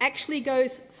proposing actually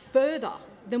goes further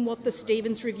than what the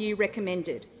Stevens Review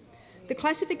recommended. The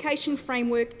classification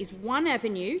framework is one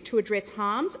avenue to address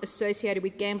harms associated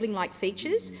with gambling-like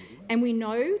features, and we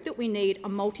know that we need a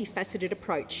multifaceted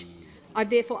approach. I've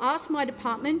therefore asked my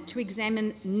department to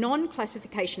examine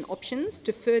non-classification options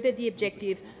to further the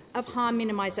objective of harm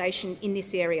minimisation in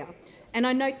this area. And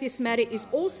I note this matter is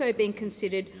also being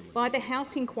considered by the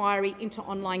House inquiry into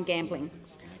online gambling.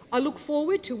 I look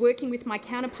forward to working with my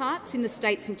counterparts in the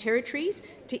states and territories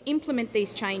to implement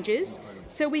these changes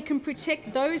so we can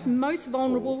protect those most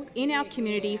vulnerable in our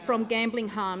community from gambling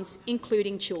harms,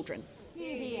 including children.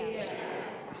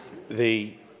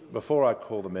 Before I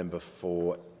call the member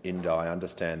for Indi, I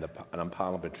understand that an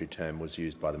unparliamentary term was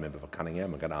used by the member for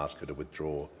Cunningham. I'm going to ask her to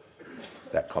withdraw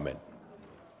that comment.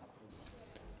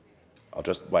 I'll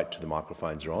just wait till the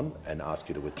microphones are on and ask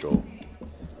you to withdraw.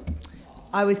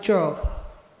 I withdraw.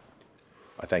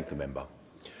 I thank the member.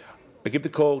 I give the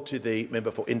call to the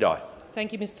member for Indi.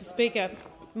 Thank you, Mr Speaker.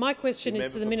 My question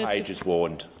is to the Minister. Page is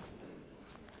warned.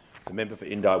 The member for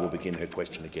Indi will begin her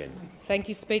question again. Thank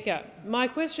you, Speaker. My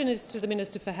question is to the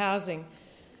Minister for Housing.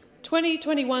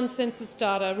 2021 census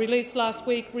data released last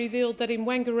week revealed that in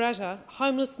Wangaratta,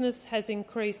 homelessness has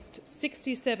increased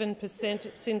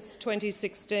 67% since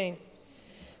 2016.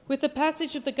 With the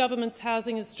passage of the government's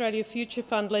Housing Australia Future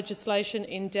Fund legislation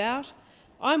in doubt,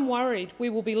 I'm worried we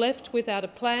will be left without a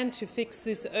plan to fix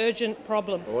this urgent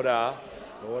problem. Order.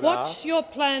 Order. What's your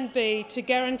plan B to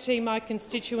guarantee my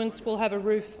constituents will have a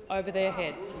roof over their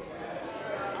heads?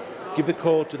 Give the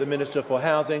call to the Minister for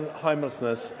Housing,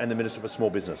 Homelessness and the Minister for Small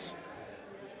Business.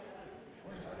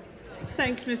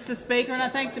 Thanks, Mr Speaker, and I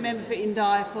thank the member for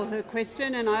Indi for her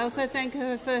question, and I also thank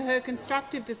her for her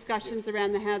constructive discussions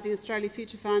around the Housing Australia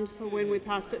Future Fund for when we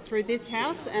passed it through this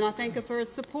House, and I thank her for her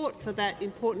support for that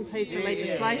important piece of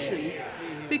legislation,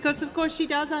 because of course she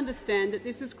does understand that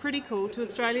this is critical to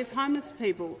Australia's homeless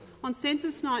people. On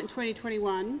census night in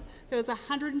 2021, there was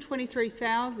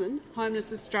 123,000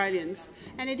 homeless Australians,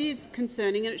 and it is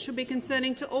concerning, and it should be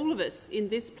concerning to all of us in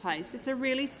this place. It's a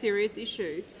really serious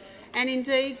issue. And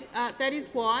indeed, that is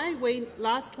why we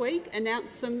last week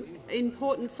announced some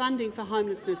important funding for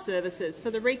homelessness services.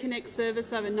 For the Reconnect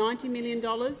service, over $90 million,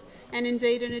 and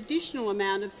indeed an additional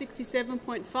amount of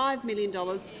 $67.5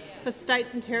 million for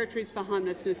states and territories for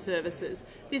homelessness services.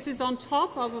 This is on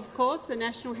top of course, the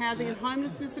National Housing and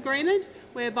Homelessness Agreement,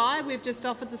 whereby we've just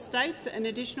offered the states an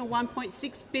additional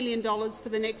 $1.6 billion for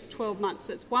the next 12 months.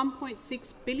 That's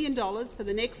 $1.6 billion for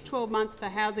the next 12 months for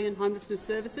housing and homelessness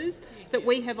services that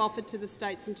we have offered to the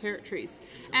states and territories.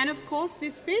 And of course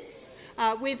this fits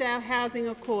with our housing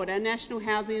accord, our National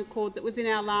Housing Accord that was in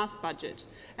our last budget.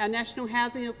 Our National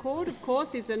Housing Accord, of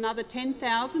course, is another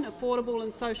 10,000 affordable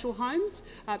and social homes,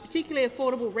 particularly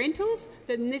affordable rentals.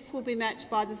 Then this will be matched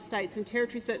by the states and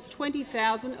territories. So that's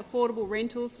 20,000 affordable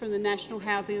rentals from the National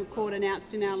Housing Accord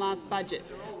announced in our last budget.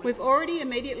 We've already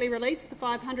immediately released the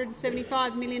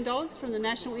 $575 million from the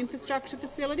National Infrastructure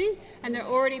Facility, and there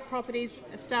are already properties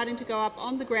starting to go up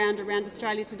on the ground around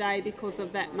Australia today because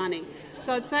of that money.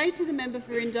 So I'd say to the member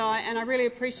for Indi, and I really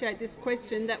appreciate this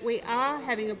question, that we are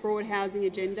having a broad housing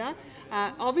agenda.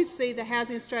 Obviously, the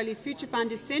Housing Australia Future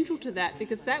Fund is central to that,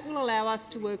 because that will allow us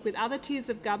to work with other tiers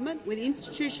of government, with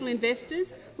institutional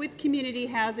investors, with community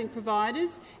housing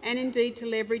providers, and indeed to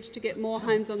leverage to get more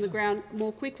homes on the ground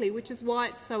more quickly, which is why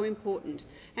it's so important.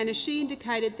 And as she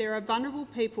indicated, there are vulnerable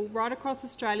people right across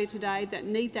Australia today that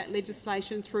need that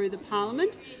legislation through the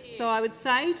parliament. So I would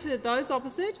say to those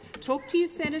opposite, talk to your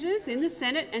senators in the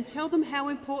Senate and tell them how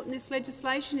important this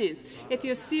legislation is. If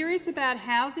you're serious about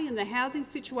housing and the housing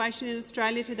situation in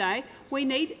Australia today, we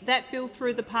need that bill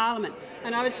through the parliament.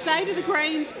 And I would say to the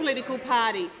Greens political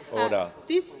party,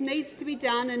 this needs to be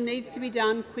done and needs to be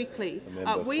done quickly.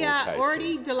 We are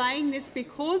already delaying this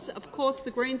because, of course,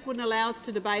 the Greens wouldn't allow us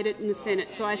to debate it in the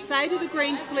Senate. So I say to the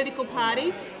Greens political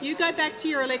party, you go back to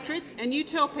your electorates and you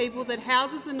tell people that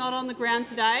houses are not on the ground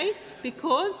today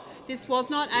because this was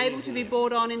not able to be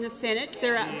brought on in the Senate.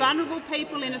 There are vulnerable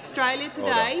people in Australia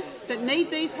today that need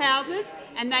these houses,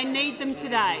 and they need them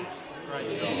today.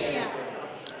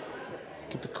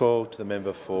 Give the call to the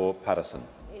member for Paterson.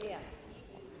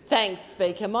 Thanks,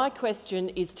 Speaker. My question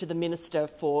is to the Minister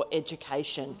for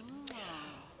Education.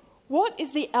 What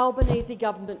is the Albanese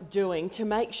government doing to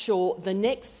make sure the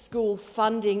next school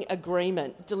funding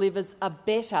agreement delivers a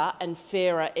better and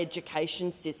fairer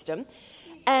education system?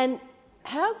 And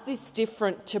how's this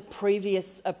different to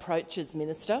previous approaches,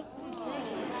 Minister?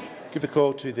 Give the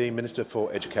call to the Minister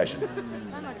for Education.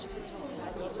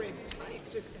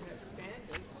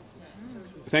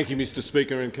 Thank you, Mr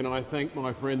Speaker, and can I thank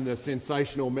my friend, the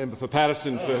sensational member for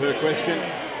Paterson, for her question.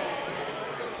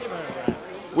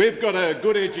 We've got a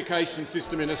good education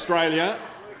system in Australia,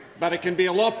 but it can be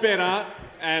a lot better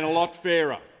and a lot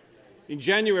fairer. In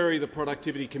January, the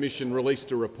Productivity Commission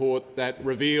released a report that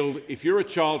revealed if you're a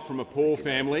child from a poor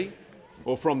family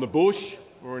or from the bush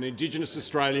or an Indigenous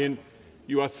Australian,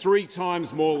 you are 3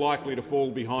 times more likely to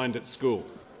fall behind at school.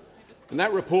 And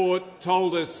that report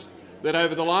told us that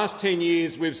over the last 10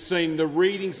 years we've seen the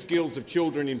reading skills of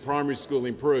children in primary school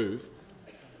improve,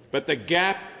 but the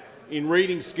gap in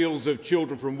reading skills of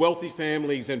children from wealthy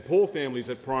families and poor families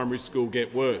at primary school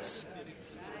get worse.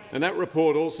 And that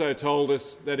report also told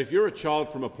us that if you're a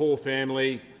child from a poor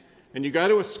family and you go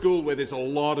to a school where there's a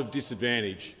lot of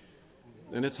disadvantage,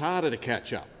 then it's harder to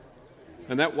catch up.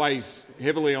 And that weighs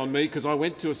heavily on me because I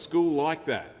went to a school like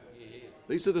that.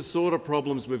 These are the sort of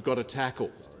problems we've got to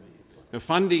tackle. Now,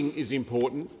 funding is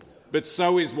important, but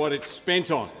so is what it's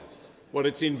spent on, what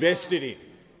it's invested in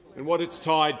and what it's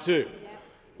tied to.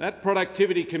 That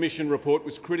Productivity Commission report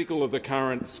was critical of the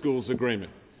current schools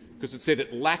agreement because it said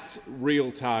it lacked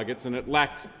real targets and it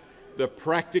lacked the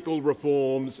practical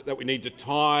reforms that we need to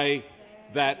tie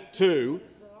that to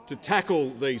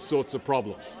tackle these sorts of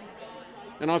problems.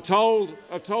 And I've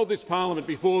told this parliament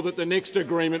before that the next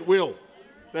agreement will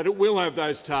have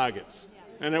those targets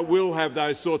and it will have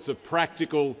those sorts of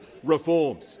practical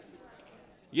reforms.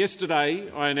 Yesterday,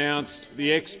 I announced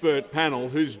the expert panel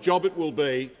whose job it will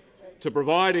be to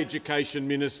provide education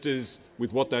ministers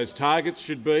with what those targets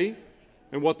should be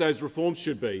and what those reforms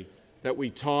should be that we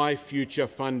tie future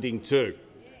funding to.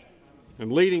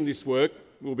 And leading this work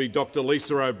will be Dr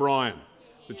Lisa O'Brien,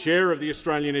 the chair of the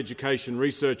Australian Education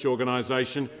Research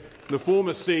Organisation and the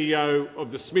former CEO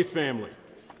of the Smith family.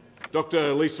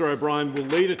 Dr Lisa O'Brien will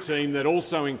lead a team that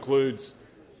also includes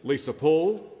Lisa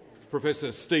Paul,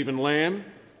 Professor Stephen Lamb,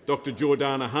 Dr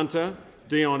Jordana Hunter,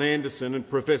 Dion Anderson and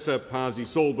Professor Pasi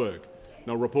Sahlberg.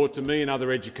 They'll report to me and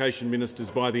other education ministers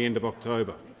by the end of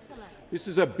October. This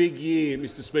is a big year,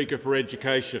 Mr Speaker, for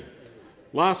education.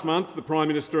 Last month, the Prime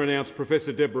Minister announced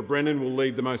Professor Deborah Brennan will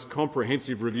lead the most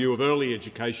comprehensive review of early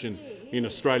education in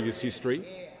Australia's history.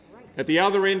 At the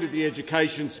other end of the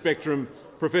education spectrum,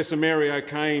 Professor Mary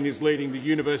O'Kane is leading the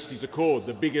Universities Accord,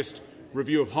 the biggest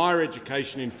review of higher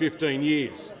education in 15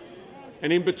 years.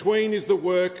 And in between is the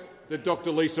work that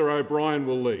Dr Lisa O'Brien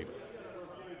will lead.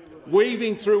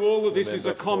 Weaving through all of this is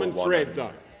a common thread,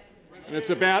 though, and it's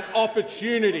about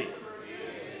opportunity.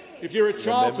 If you're a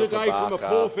child today from a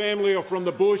poor family or from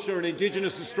the bush or an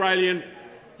Indigenous Australian,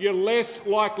 you're less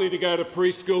likely to go to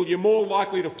preschool, you're more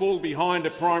likely to fall behind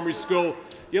at primary school,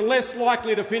 you're less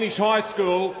likely to finish high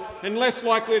school and less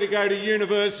likely to go to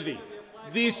university.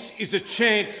 This is a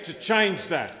chance to change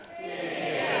that.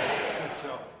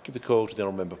 Give the call to the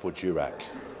honourable member for Durack.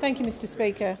 Thank you, Mr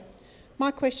Speaker. My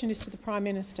question is to the Prime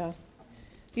Minister.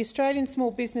 The Australian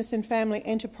Small Business and Family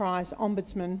Enterprise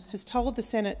Ombudsman has told the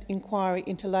Senate inquiry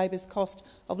into Labor's cost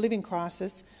of living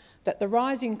crisis that the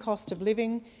rising cost of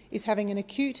living is having an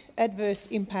acute adverse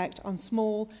impact on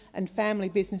small and family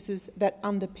businesses that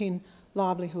underpin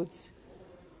livelihoods.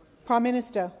 Prime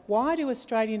Minister, why do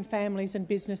Australian families and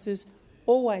businesses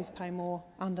always pay more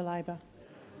under Labor?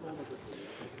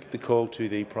 The call to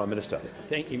the Prime Minister.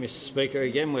 Thank you, Mr Speaker.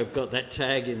 Again, we've got that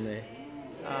tag in there,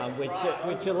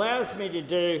 which allows me to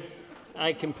do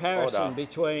a comparison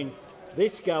between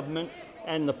this government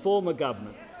and the former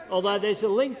government. Although there's a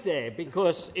link there,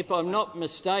 because if I'm not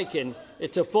mistaken,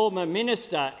 it's a former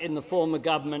minister in the former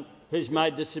government who's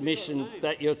made the submission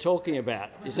that you're talking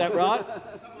about. Is that right?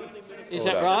 Is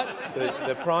that right?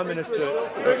 The Prime Minister...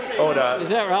 Order. Is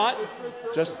that right?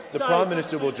 Just the Prime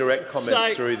Minister will direct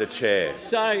comments through the chair.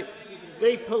 So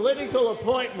the political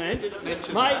appointment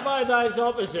made by those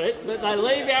opposite that they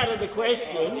leave out of the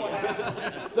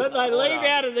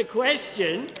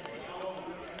question,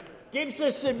 gives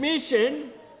a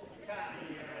submission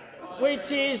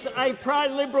which is a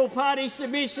pro-Liberal Party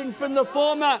submission from the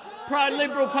former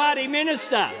pro-Liberal Party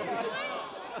minister.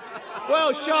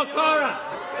 Well, shock horror.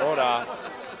 Order.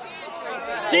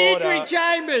 Deirdre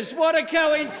Chambers, what a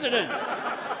coincidence.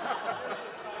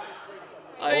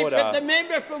 But the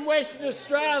member from Western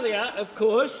Australia, of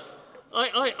course,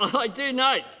 I do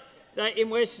note that in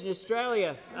Western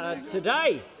Australia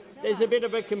today there's a bit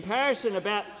of a comparison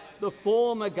about the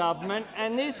former government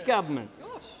and this government.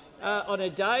 On a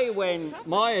day when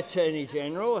my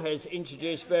Attorney-General has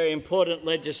introduced very important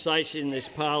legislation in this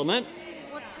parliament,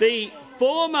 the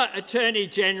former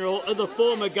Attorney-General of the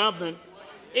former government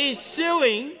is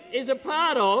a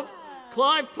part of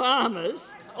Clive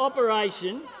Palmer's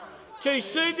operation to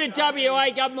sue the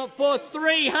WA government for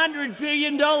 $300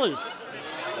 billion.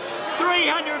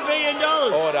 $300 billion.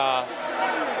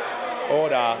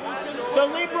 Order. The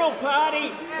Liberal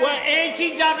Party were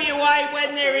anti-WA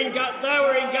when they were in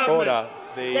government. Order.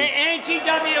 They're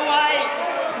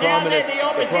anti-WA, now they're the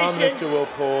opposition. The Prime Minister will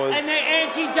pause. And they're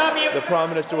anti-WA. The Prime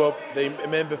Minister will... The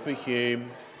member for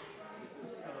Hume.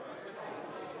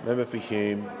 Member for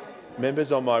Hume.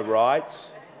 Members on my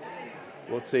right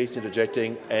will cease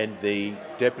interjecting, and the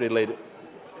Deputy Leader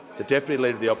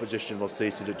of the Opposition will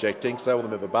cease interjecting. So will the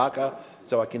member Barker,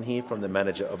 so I can hear from the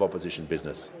Manager of Opposition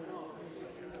Business.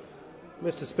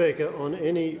 Mr Speaker, on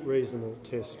any reasonable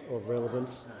test of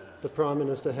relevance, the Prime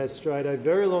Minister has strayed a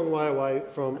very long way away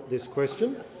from this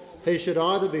question. He should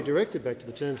either be directed back to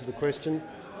the terms of the question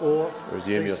or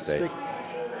resume your seat.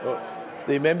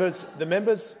 The members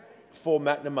for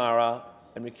McNamara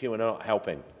and McEwen are not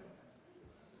helping.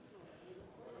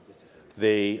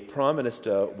 The Prime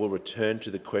Minister will return to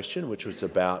the question, which was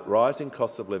about rising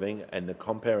costs of living and the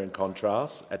compare and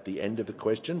contrast at the end of the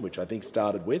question, which I think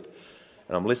started with.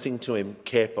 And I'm listening to him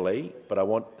carefully, but I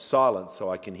want silence so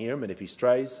I can hear him, and if he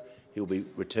strays, he'll be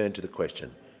returned to the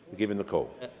question. We'll give him the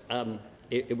call.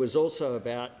 It was also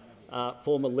about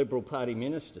former Liberal Party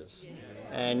ministers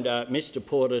and Mr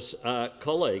Porter's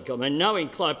colleague. I mean, knowing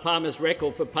Clive Palmer's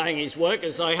record for paying his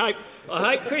workers, I hope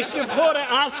Christian Porter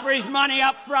asked for his money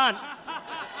up front.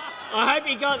 I hope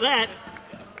he got that.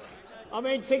 I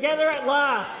mean, together at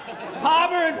last.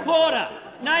 Palmer and Porter.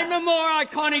 Name a more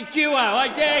iconic duo, I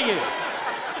dare you.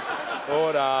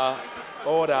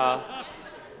 Order.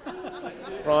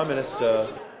 Prime Minister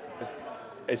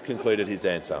has concluded his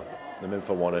answer. The member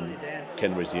for Wannon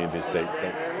can resume his seat.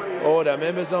 Order.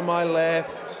 Members on my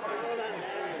left.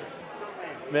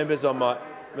 Members on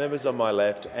my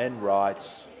left and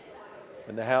right.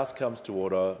 When the House comes to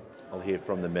order, I'll hear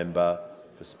from the member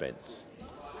for Spence.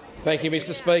 Thank you,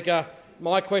 Mr Speaker.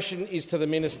 My question is to the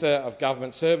Minister of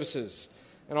Government Services,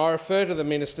 and I refer to the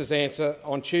Minister's answer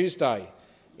on Tuesday.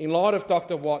 In light of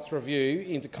Dr Watt's review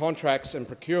into contracts and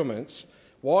procurements,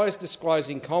 why is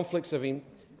disclosing conflicts of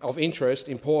interest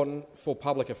important for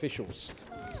public officials?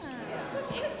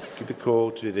 Give the call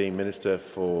to the Minister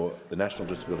for the National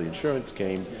Disability Insurance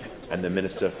Scheme and the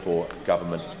Minister for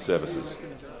Government Services.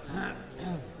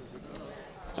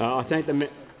 I thank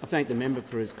the member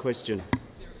for his question.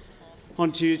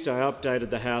 On Tuesday, I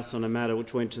updated the House on a matter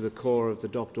which went to the core of the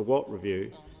Dr Watt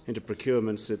review into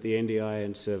procurements at the NDIA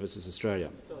and Services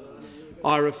Australia.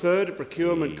 I refer to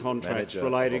procurement contracts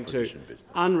relating to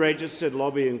unregistered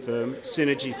lobbying firm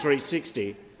Synergy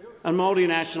 360 and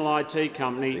multinational IT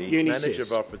company Unisys. The Manager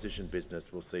of Opposition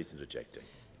Business will cease interjecting.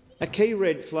 A key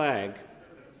red flag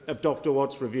of Dr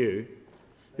Watt's review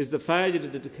is the failure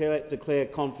to declare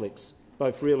conflicts,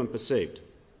 both real and perceived.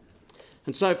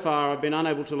 And so far, I've been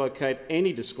unable to locate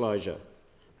any disclosure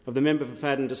of the member for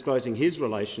Fadden disclosing his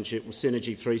relationship with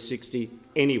Synergy 360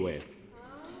 anywhere.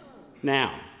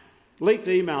 Now, leaked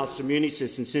emails from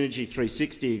Unisys and Synergy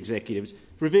 360 executives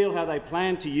reveal how they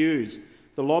plan to use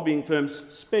the lobbying firm's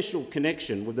special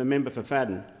connection with the member for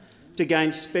Fadden to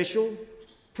gain special,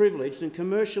 privileged and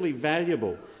commercially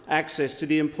valuable access to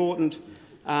the important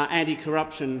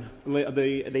anti-corruption,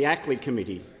 the Ackley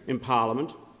Committee in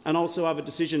Parliament, and also other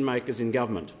decision-makers in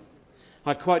government.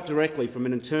 I quote directly from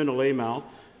an internal email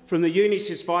from the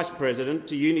Unisys Vice President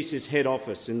to Unisys Head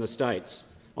Office in the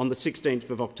States on the 16th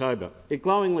of October. It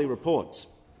glowingly reports,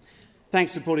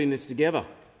 "Thanks for putting this together.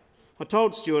 I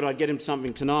told Stuart I'd get him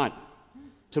something tonight.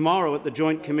 Tomorrow at the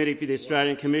Joint Committee for the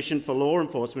Australian Commission for Law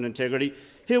Enforcement Integrity,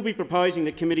 he'll be proposing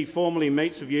the committee formally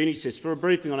meets with Unisys for a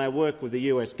briefing on our work with the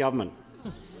US government."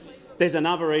 There's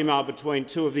another email between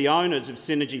two of the owners of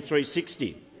Synergy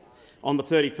 360 on the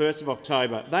 31st of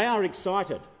October. They are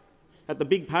excited at the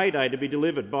big payday to be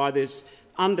delivered by this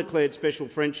undeclared special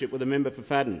friendship with a member for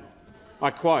Fadden. I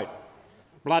quote,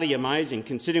 "Bloody amazing,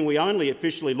 considering we only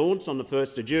officially launched on the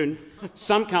 1st of June.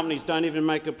 Some companies don't even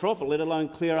make a profit, let alone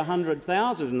clear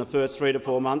 100,000 in the first 3 to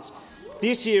 4 months.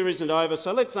 This year isn't over,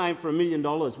 so let's aim for $1 million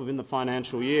within the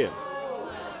financial year."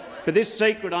 But this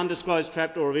secret, undisclosed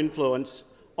trapdoor of influence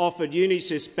offered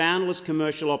Unisys boundless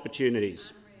commercial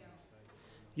opportunities.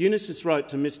 Unisys wrote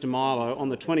to Mr Milo on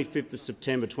the 25th of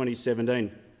September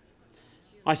 2017.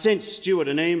 "I sent Stuart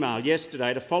an email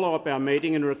yesterday to follow up our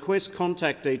meeting and request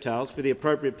contact details for the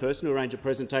appropriate person to arrange a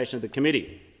presentation of the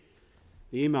committee."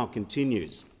 The email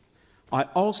continues. "I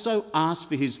also asked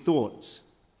for his thoughts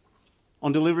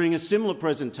on delivering a similar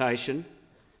presentation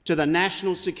to the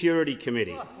National Security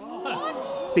Committee,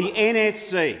 the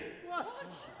NSC."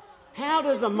 How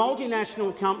does a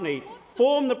multinational company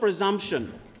form the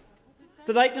presumption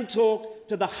that they can talk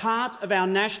to the heart of our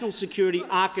national security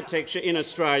architecture in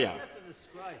Australia?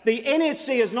 The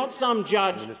NSC is not some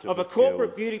judge of a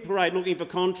corporate beauty parade looking for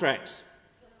contracts.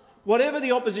 Whatever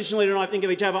the opposition leader and I think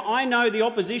of each other, I know the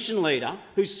opposition leader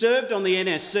who served on the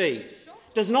NSC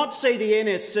does not see the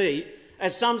NSC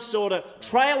as some sort of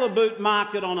trailer boot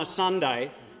market on a Sunday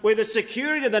where the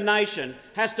security of the nation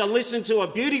has to listen to a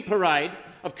beauty parade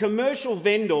of commercial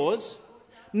vendors,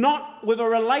 not with a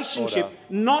relationship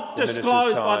not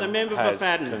disclosed by the member for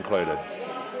Fadden. Concluded.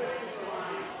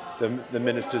 The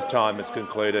minister's time has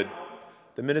concluded.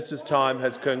 The minister's time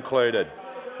has concluded.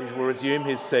 He will resume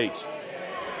his seat.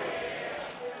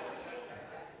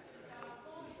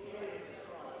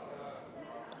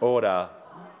 Order.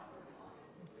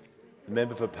 The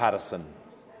member for Patterson.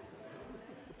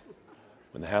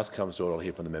 When the House comes to order, I'll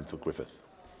hear from the member for Griffith.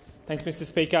 Thanks, Mr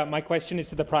Speaker. My question is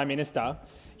to the Prime Minister.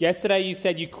 Yesterday you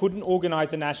said you couldn't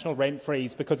organise a national rent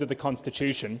freeze because of the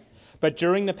Constitution, but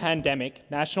during the pandemic,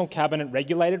 National Cabinet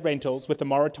regulated rentals with a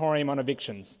moratorium on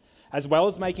evictions. As well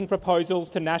as making proposals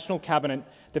to National Cabinet,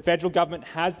 the federal government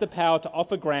has the power to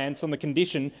offer grants on the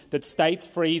condition that states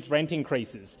freeze rent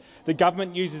increases. The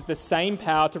government uses the same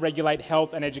power to regulate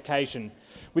health and education.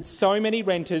 With so many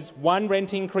renters one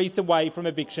rent increase away from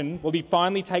eviction, will he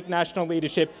finally take national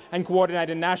leadership and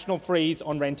coordinate a national freeze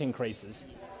on rent increases?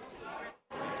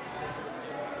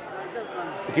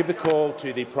 I give the call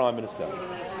to the Prime Minister.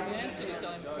 He answered his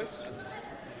own question.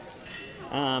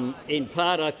 In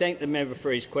part, I thank the member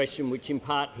for his question, which in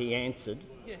part he answered.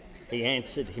 Yeah. He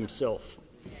answered himself.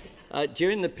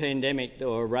 During the pandemic, there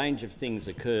were a range of things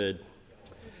occurred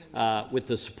with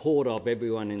the support of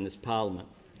everyone in this parliament.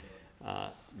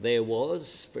 There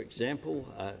was, for example,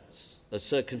 a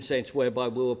circumstance whereby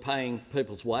we were paying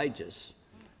people's wages.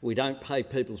 We don't pay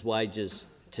people's wages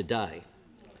today.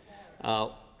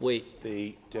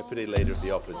 The Deputy Leader of the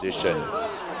Opposition.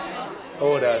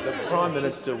 Order. The Prime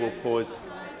Minister will pause.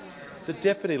 The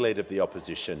Deputy Leader of the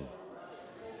Opposition.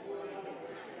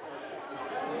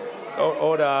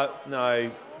 Order.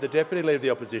 No. The Deputy Leader of the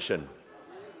Opposition.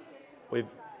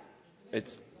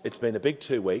 It's been a big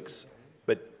 2 weeks,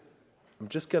 but I'm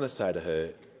just going to say to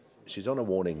her, she's on a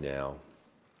warning now.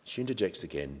 She interjects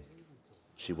again.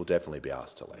 she will definitely be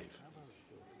asked to leave.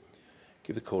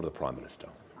 Give the call to the Prime Minister.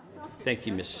 Thank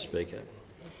you, Mr Speaker.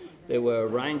 There were a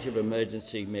range of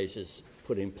emergency measures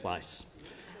put in place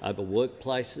over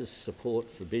workplaces, support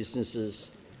for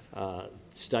businesses.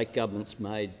 State governments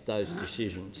made those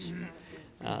decisions.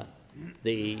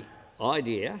 The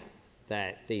idea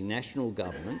that the national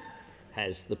government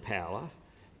has the power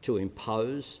to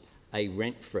impose a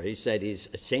rent freeze, that is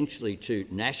essentially to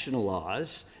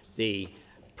nationalise the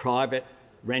private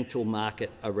rental market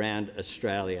around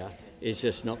Australia, is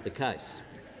just not the case.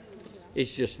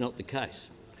 It's just not the case.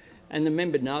 And the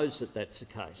member knows that that's the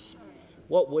case.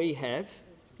 What we have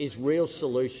is real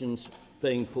solutions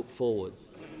being put forward,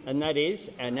 and that is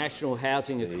our National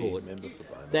Housing Accord.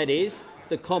 That is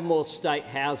the Commonwealth State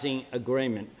Housing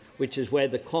Agreement, which is where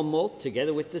the Commonwealth,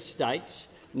 together with the states,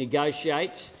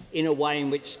 negotiates in a way in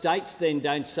which states then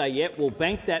don't say, yep, we'll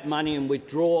bank that money and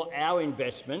withdraw our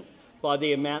investment by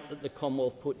the amount that the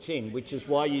Commonwealth puts in, which is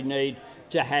why you need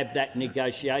to have that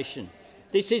negotiation.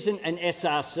 This isn't an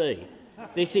SRC.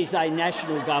 This is a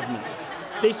national government.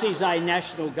 This is a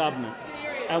national government.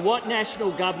 And what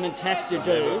national governments have to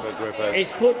do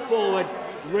is put forward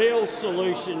real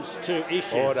solutions to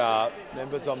issues. Order.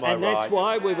 Members on my right. And that's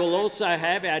why we will also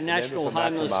have our national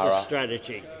homelessness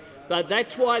strategy. But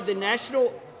that's why the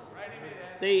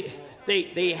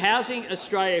Housing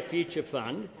Australia Future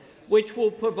Fund, which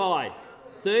will provide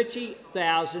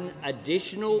 30,000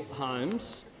 additional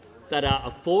homes that are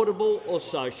affordable or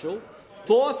social,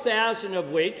 4,000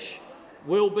 of which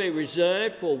will be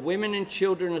reserved for women and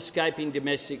children escaping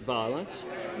domestic violence,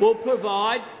 will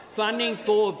provide funding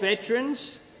for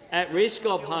veterans at risk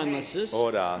of homelessness,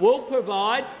 will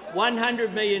provide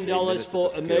 $100 million for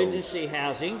emergency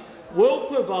housing, will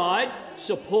provide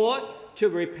support to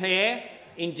repair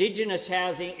Indigenous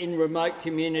housing in remote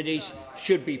communities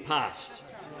should be passed.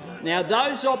 Now,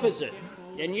 those opposite,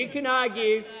 and you can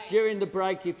argue during the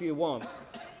break if you want,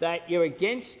 that you're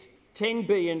against $10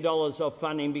 billion of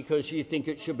funding because you think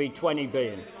it should be $20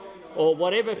 billion, or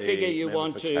whatever figure you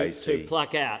want to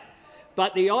pluck out.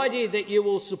 But the idea that you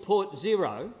will support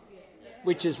zero,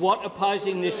 which is what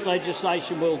opposing this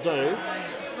legislation will do,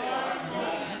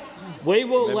 we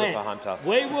will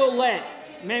let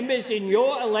members in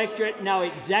your electorate know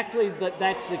exactly that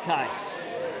that's the case.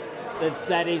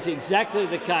 That is exactly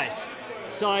the case.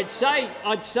 So I'd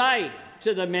say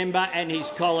to the member and his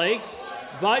colleagues,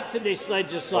 vote for this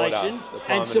legislation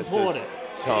and support it.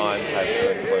 Time has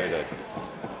concluded.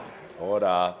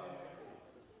 Order.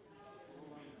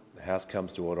 The House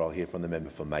comes to order. I'll hear from the member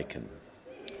for Macon.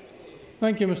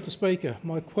 Thank you, Mr Speaker.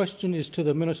 My question is to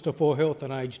the Minister for Health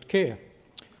and Aged Care.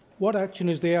 What action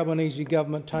is the Albanese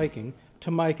government taking to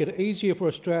make it easier for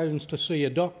Australians to see a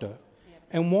doctor,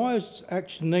 and why is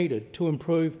action needed to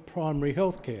improve primary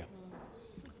health care?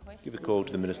 Give the call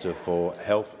to the Minister for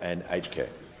Health and Aged Care.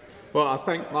 Well, I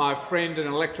thank my friend and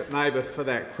electorate neighbour for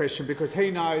that question, because he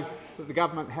knows that the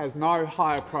government has no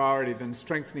higher priority than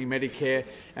strengthening Medicare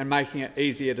and making it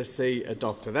easier to see a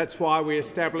doctor. That's why we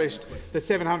established the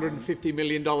 $750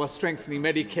 million Strengthening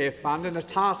Medicare Fund and a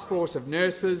task force of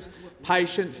nurses,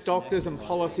 patients, doctors and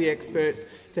policy experts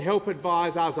to help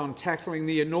advise us on tackling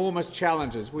the enormous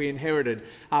challenges we inherited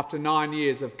after 9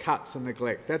 years of cuts and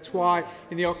neglect. That's why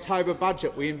in the October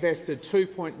budget we invested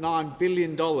 $2.9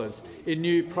 billion in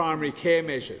new primary care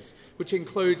measures, which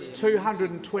includes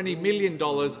 $220 million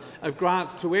of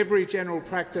grants to every general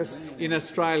practice in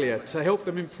Australia to help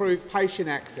them improve patient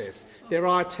access, their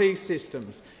IT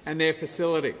systems and their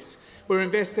facilities. We're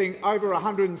investing over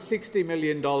 $160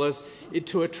 million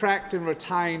to attract and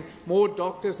retain more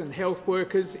doctors and health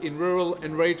workers in rural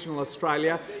and regional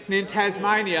Australia. And in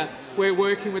Tasmania, we're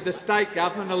working with the state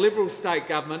government, a Liberal state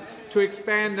government, to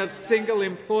expand the single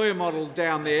employer model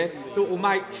down there that will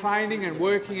make training and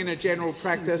working in a general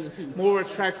practice more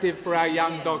attractive for our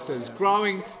young doctors,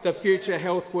 growing the future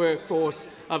health workforce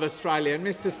of Australia. And,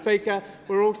 Mr Speaker,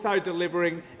 we're also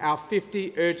delivering our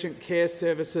 50 urgent care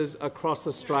services across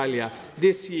Australia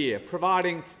this year,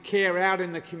 providing care out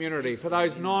in the community for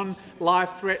those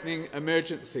non-life-threatening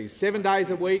emergencies, 7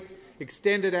 days a week,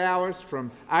 extended hours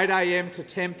from 8 a.m. to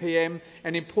 10 p.m,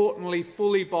 and importantly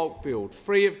fully bulk billed,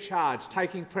 free of charge,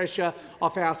 taking pressure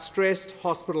off our stressed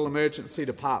hospital emergency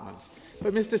departments.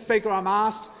 But, Mr Speaker, I'm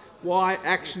asked why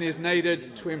action is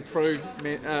needed to improve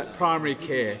primary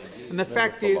care. And the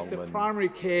fact is that primary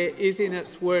care is in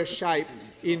its worst shape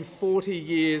in 40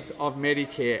 years of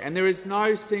Medicare, and there is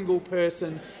no single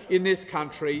person in this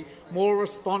country more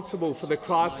responsible for the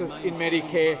crisis in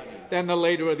Medicare than the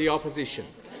Leader of the Opposition.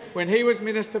 When he was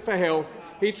Minister for Health,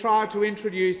 he tried to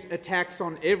introduce a tax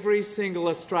on every single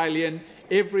Australian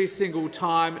every single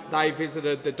time they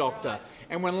visited the doctor.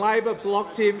 And when Labor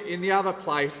blocked him in the other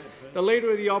place, the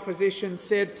Leader of the Opposition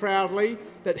said proudly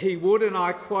that he would, and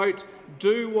I quote,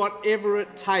 "do whatever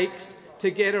it takes to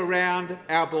get around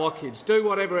our blockage, do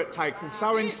whatever it takes." And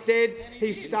so instead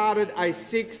he started a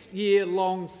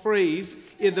 6-year-long freeze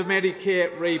in the Medicare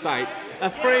rebate,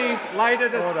 a freeze later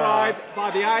described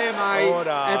by the AMA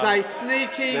as a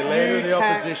sneaky new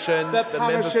tax that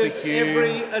punishes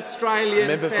every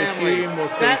Australian family.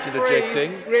 That freeze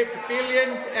ripped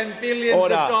billions and billions of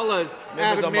dollars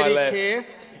out of Medicare.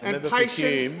 And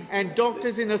patients and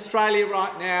doctors in Australia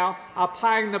right now are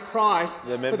paying the price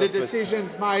for the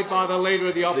decisions made by the Leader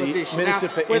of the Opposition. Now,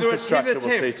 whether it's his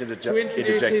attempt to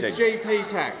introduce his GP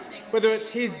tax, whether it's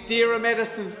his dearer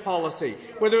medicines policy,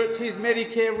 whether it's his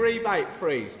Medicare rebate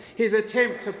freeze, his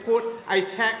attempt to put a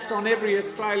tax on every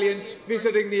Australian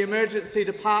visiting the emergency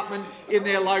department in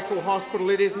their local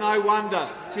hospital, it is no wonder,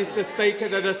 Mr Speaker,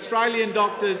 that Australian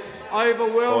doctors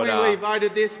overwhelmingly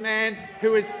voted this man,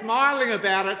 who is smiling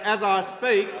about it as I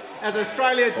speak, as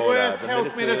Australia's worst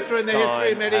health minister in the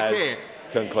history of Medicare.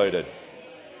 Concluded.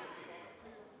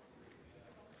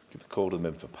 Give the call to the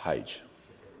member for Page.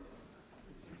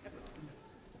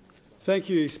 Thank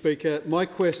you, Speaker. My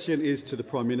question is to the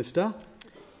Prime Minister.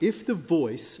 If the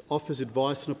Voice offers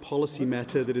advice on a policy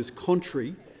matter that is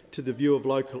contrary to the view of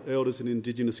local elders and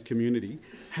Indigenous community,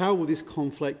 how will this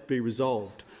conflict be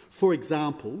resolved? For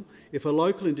example, if a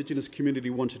local Indigenous community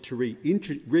wanted to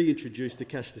reintroduce the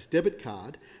cashless debit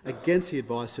card against the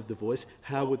advice of the Voice,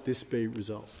 how would this be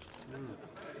resolved?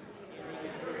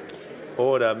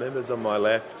 Order. Members on my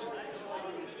left.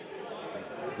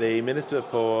 The Minister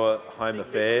for Home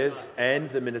Affairs and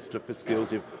the Minister for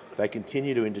Skills, if they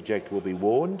continue to interject, will be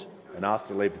warned and asked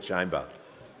to leave the chamber.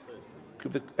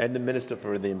 And the Minister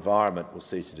for the Environment will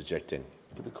cease interjecting.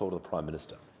 Give a call to the Prime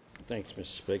Minister. Thanks, Mr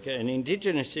Speaker. An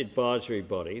Indigenous advisory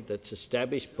body that's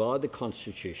established by the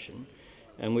Constitution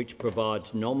and which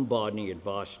provides non-binding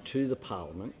advice to the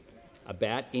Parliament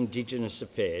about Indigenous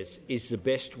affairs is the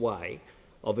best way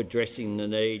of addressing the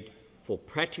need for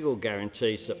practical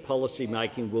guarantees that policy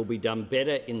making will be done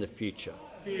better in the future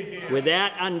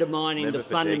without undermining the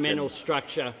fundamental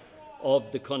structure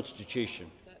of the Constitution.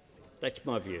 That's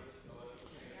my view.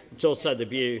 It's also the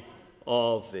view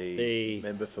of the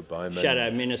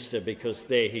Shadow Minister, because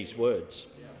they're his words.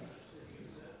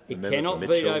 It cannot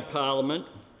veto Parliament,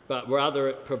 but rather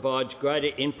it provides greater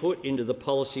input into the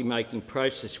policy-making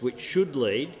process, which should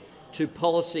lead to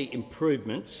policy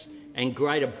improvements and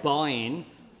greater buy-in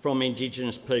from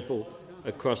Indigenous people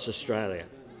across Australia.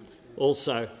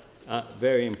 Also, a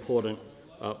very important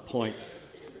point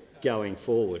going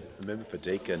forward. The member for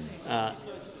Deakin.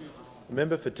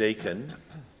 Member for Deakin,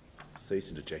 cease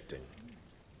interjecting.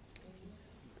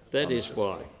 That is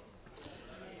why.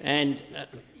 And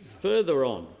further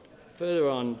on,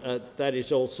 that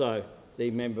is also the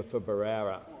member for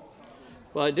Barara.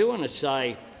 Well, I do want to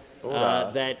say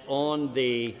that on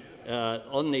the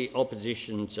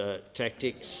opposition's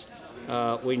tactics,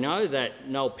 we know that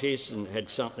Noel Pearson had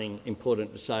something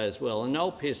important to say as well. And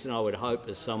Noel Pearson, I would hope,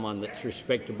 is someone that's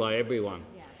respected by everyone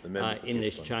in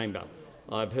this chamber.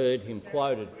 I've heard him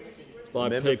quoted by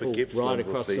people right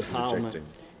across the Parliament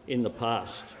in the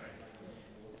past.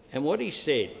 And what he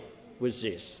said was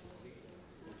this: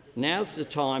 now's the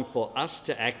time for us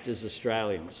to act as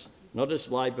Australians, not as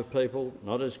Labor people,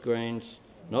 not as Greens,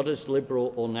 not as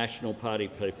Liberal or National Party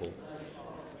people.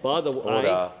 By the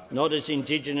way, not as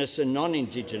Indigenous and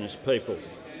non-Indigenous people,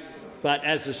 but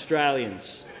as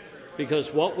Australians,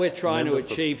 because what we're trying to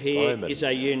achieve here is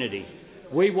a unity.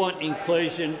 We want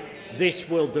inclusion. This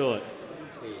will do it.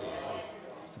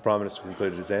 Has the Prime Minister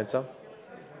concluded his answer?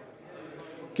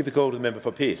 Give the call to the member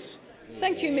for Pearce.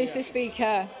 Thank you, Mr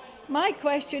Speaker. My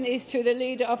question is to the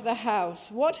Leader of the House.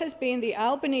 What has been the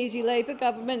Albanese Labor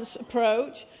government's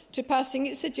approach to passing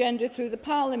its agenda through the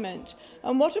Parliament,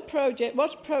 and what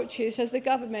approaches has the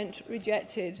government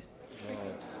rejected?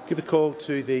 Give the call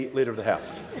to the Leader of the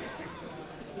House.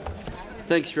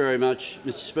 Thanks very much,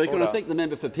 Mr Speaker. And I thank the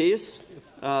member for Pearce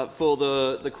for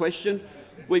the question.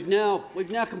 We've now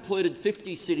completed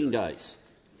 50 sitting days.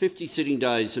 50 sitting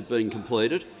days have been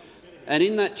completed. And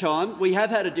in that time, we have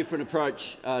had a different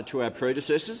approach to our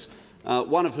predecessors,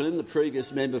 one of whom, the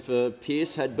previous member for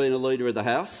Pearce, had been a Leader of the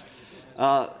House.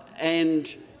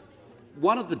 And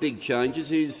one of the big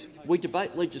changes is we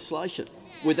debate legislation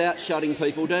without shutting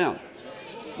people down.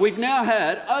 We've now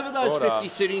had, over those 50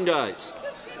 sitting days,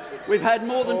 we've had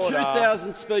more than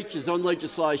 2,000 speeches on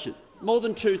legislation, more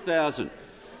than 2,000.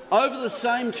 Over the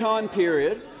same time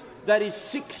period, That is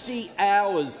 60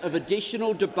 hours of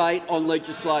additional debate on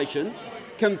legislation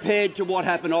compared to what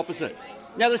happened opposite.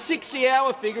 Now, the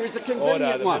 60-hour figure is a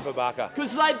convenient one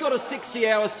because they've got a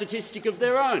 60-hour statistic of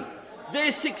their own. Their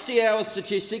 60-hour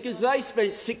statistic is they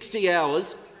spent 60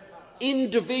 hours in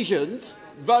divisions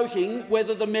voting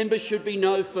whether the member should be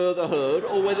no further heard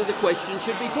or whether the question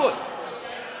should be put.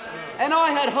 And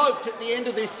I had hoped at the end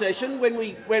of this session,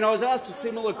 when I was asked a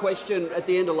similar question at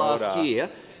the end of last year,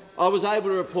 I was able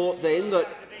to report then that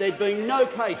there'd been no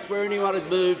case where anyone had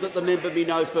moved that the member be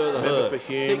no further heard.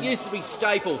 It used to be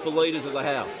staple for leaders of the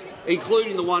House,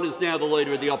 including the one who's now the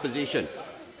Leader of the Opposition.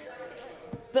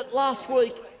 But last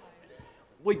week,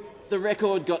 the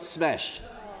record got smashed.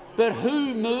 But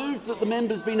who moved that the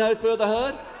members be no further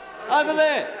heard? Over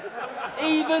there.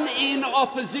 Even in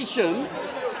opposition,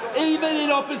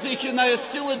 they are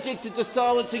still addicted to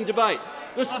silencing debate.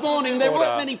 This morning, there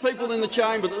weren't many people in the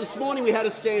chamber, but this morning we had a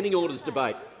standing orders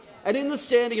debate. And in the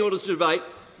standing orders debate,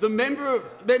 the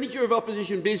Manager of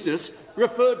Opposition Business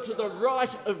referred to the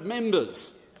right of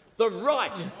members, the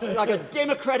right, like a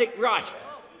democratic right,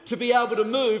 to be able to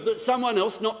move that someone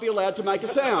else not be allowed to make a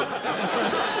sound.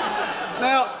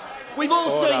 Now, we've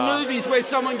all seen movies where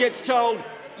someone gets told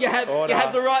you have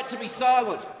the right to be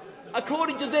silent.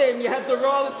 According to them, you have the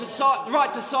right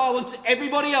to silence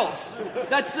everybody else.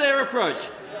 That's their approach.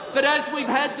 But as we've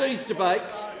had these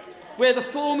debates, where the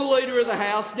former Leader of the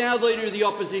House, now Leader of the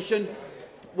Opposition,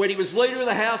 when he was Leader of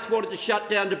the House wanted to shut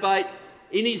down debate,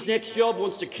 in his next job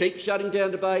wants to keep shutting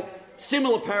down debate.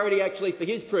 Similar parody actually for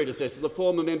his predecessor, the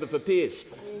former member for Pearce.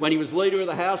 When he was Leader of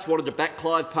the House, wanted to back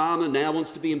Clive Palmer, now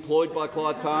wants to be employed by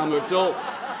Clive Palmer.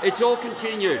 It's all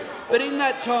continued. But in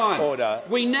that time,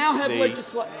 we now have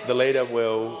legislation. The Leader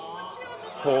will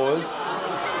pause.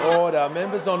 Order.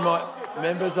 Members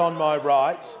on my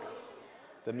right,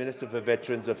 the Minister for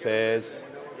Veterans Affairs.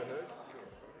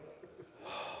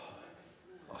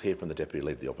 I'll hear from the Deputy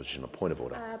Leader of the Opposition. A point of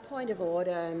order. Point of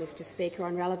order, Mr Speaker,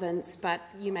 on relevance, but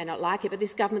you may not like it, but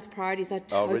this government's priorities are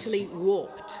totally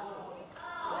warped.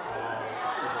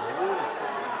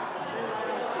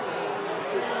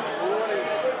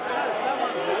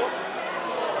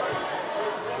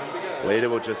 Leader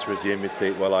will just resume his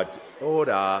seat while I...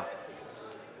 Order.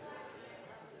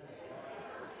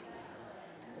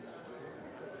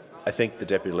 I think the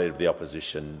Deputy Leader of the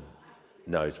Opposition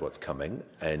knows what's coming,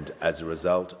 and as a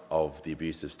result of the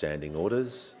abuse of standing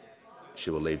orders, she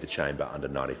will leave the chamber under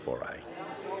 94A.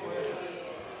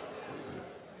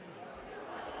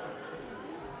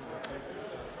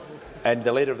 And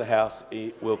the Leader of the House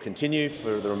will continue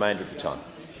for the remainder of the time.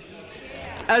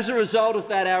 As a result of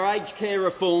that, our aged care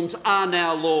reforms are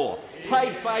now law.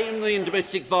 Paid family and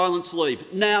domestic violence leave,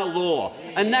 now law.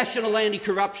 A National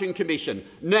Anti-Corruption Commission,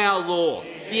 now law.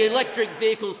 The electric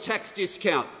vehicles tax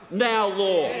discount, now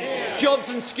law. Jobs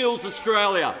and Skills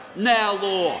Australia, now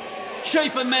law.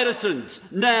 Cheaper medicines,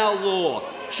 now law.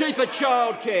 Cheaper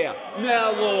childcare,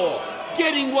 now law.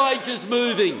 Getting wages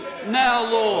moving, now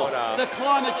law. The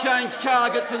climate change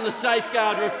targets and the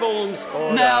safeguard reforms,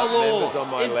 now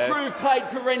law. Improved paid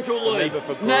parental leave,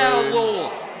 now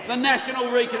law. The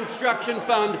National Reconstruction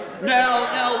Fund,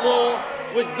 now law,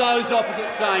 with those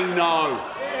opposite saying no.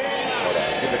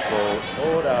 Give a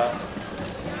call. Order.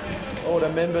 Order.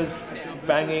 Members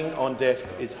banging on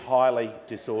desks is highly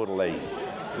disorderly.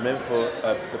 The member for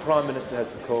the Prime Minister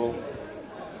has the call.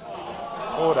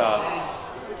 Order.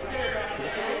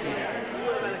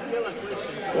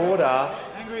 Order.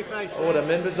 Order.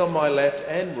 Members on my left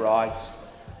and right.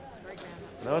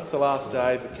 I know it's the last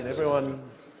day, but can everyone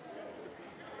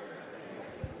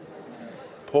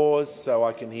pause so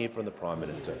I can hear from the Prime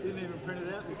Minister?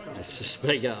 Mr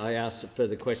Speaker, I ask that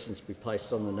further questions be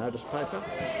placed on the notice paper.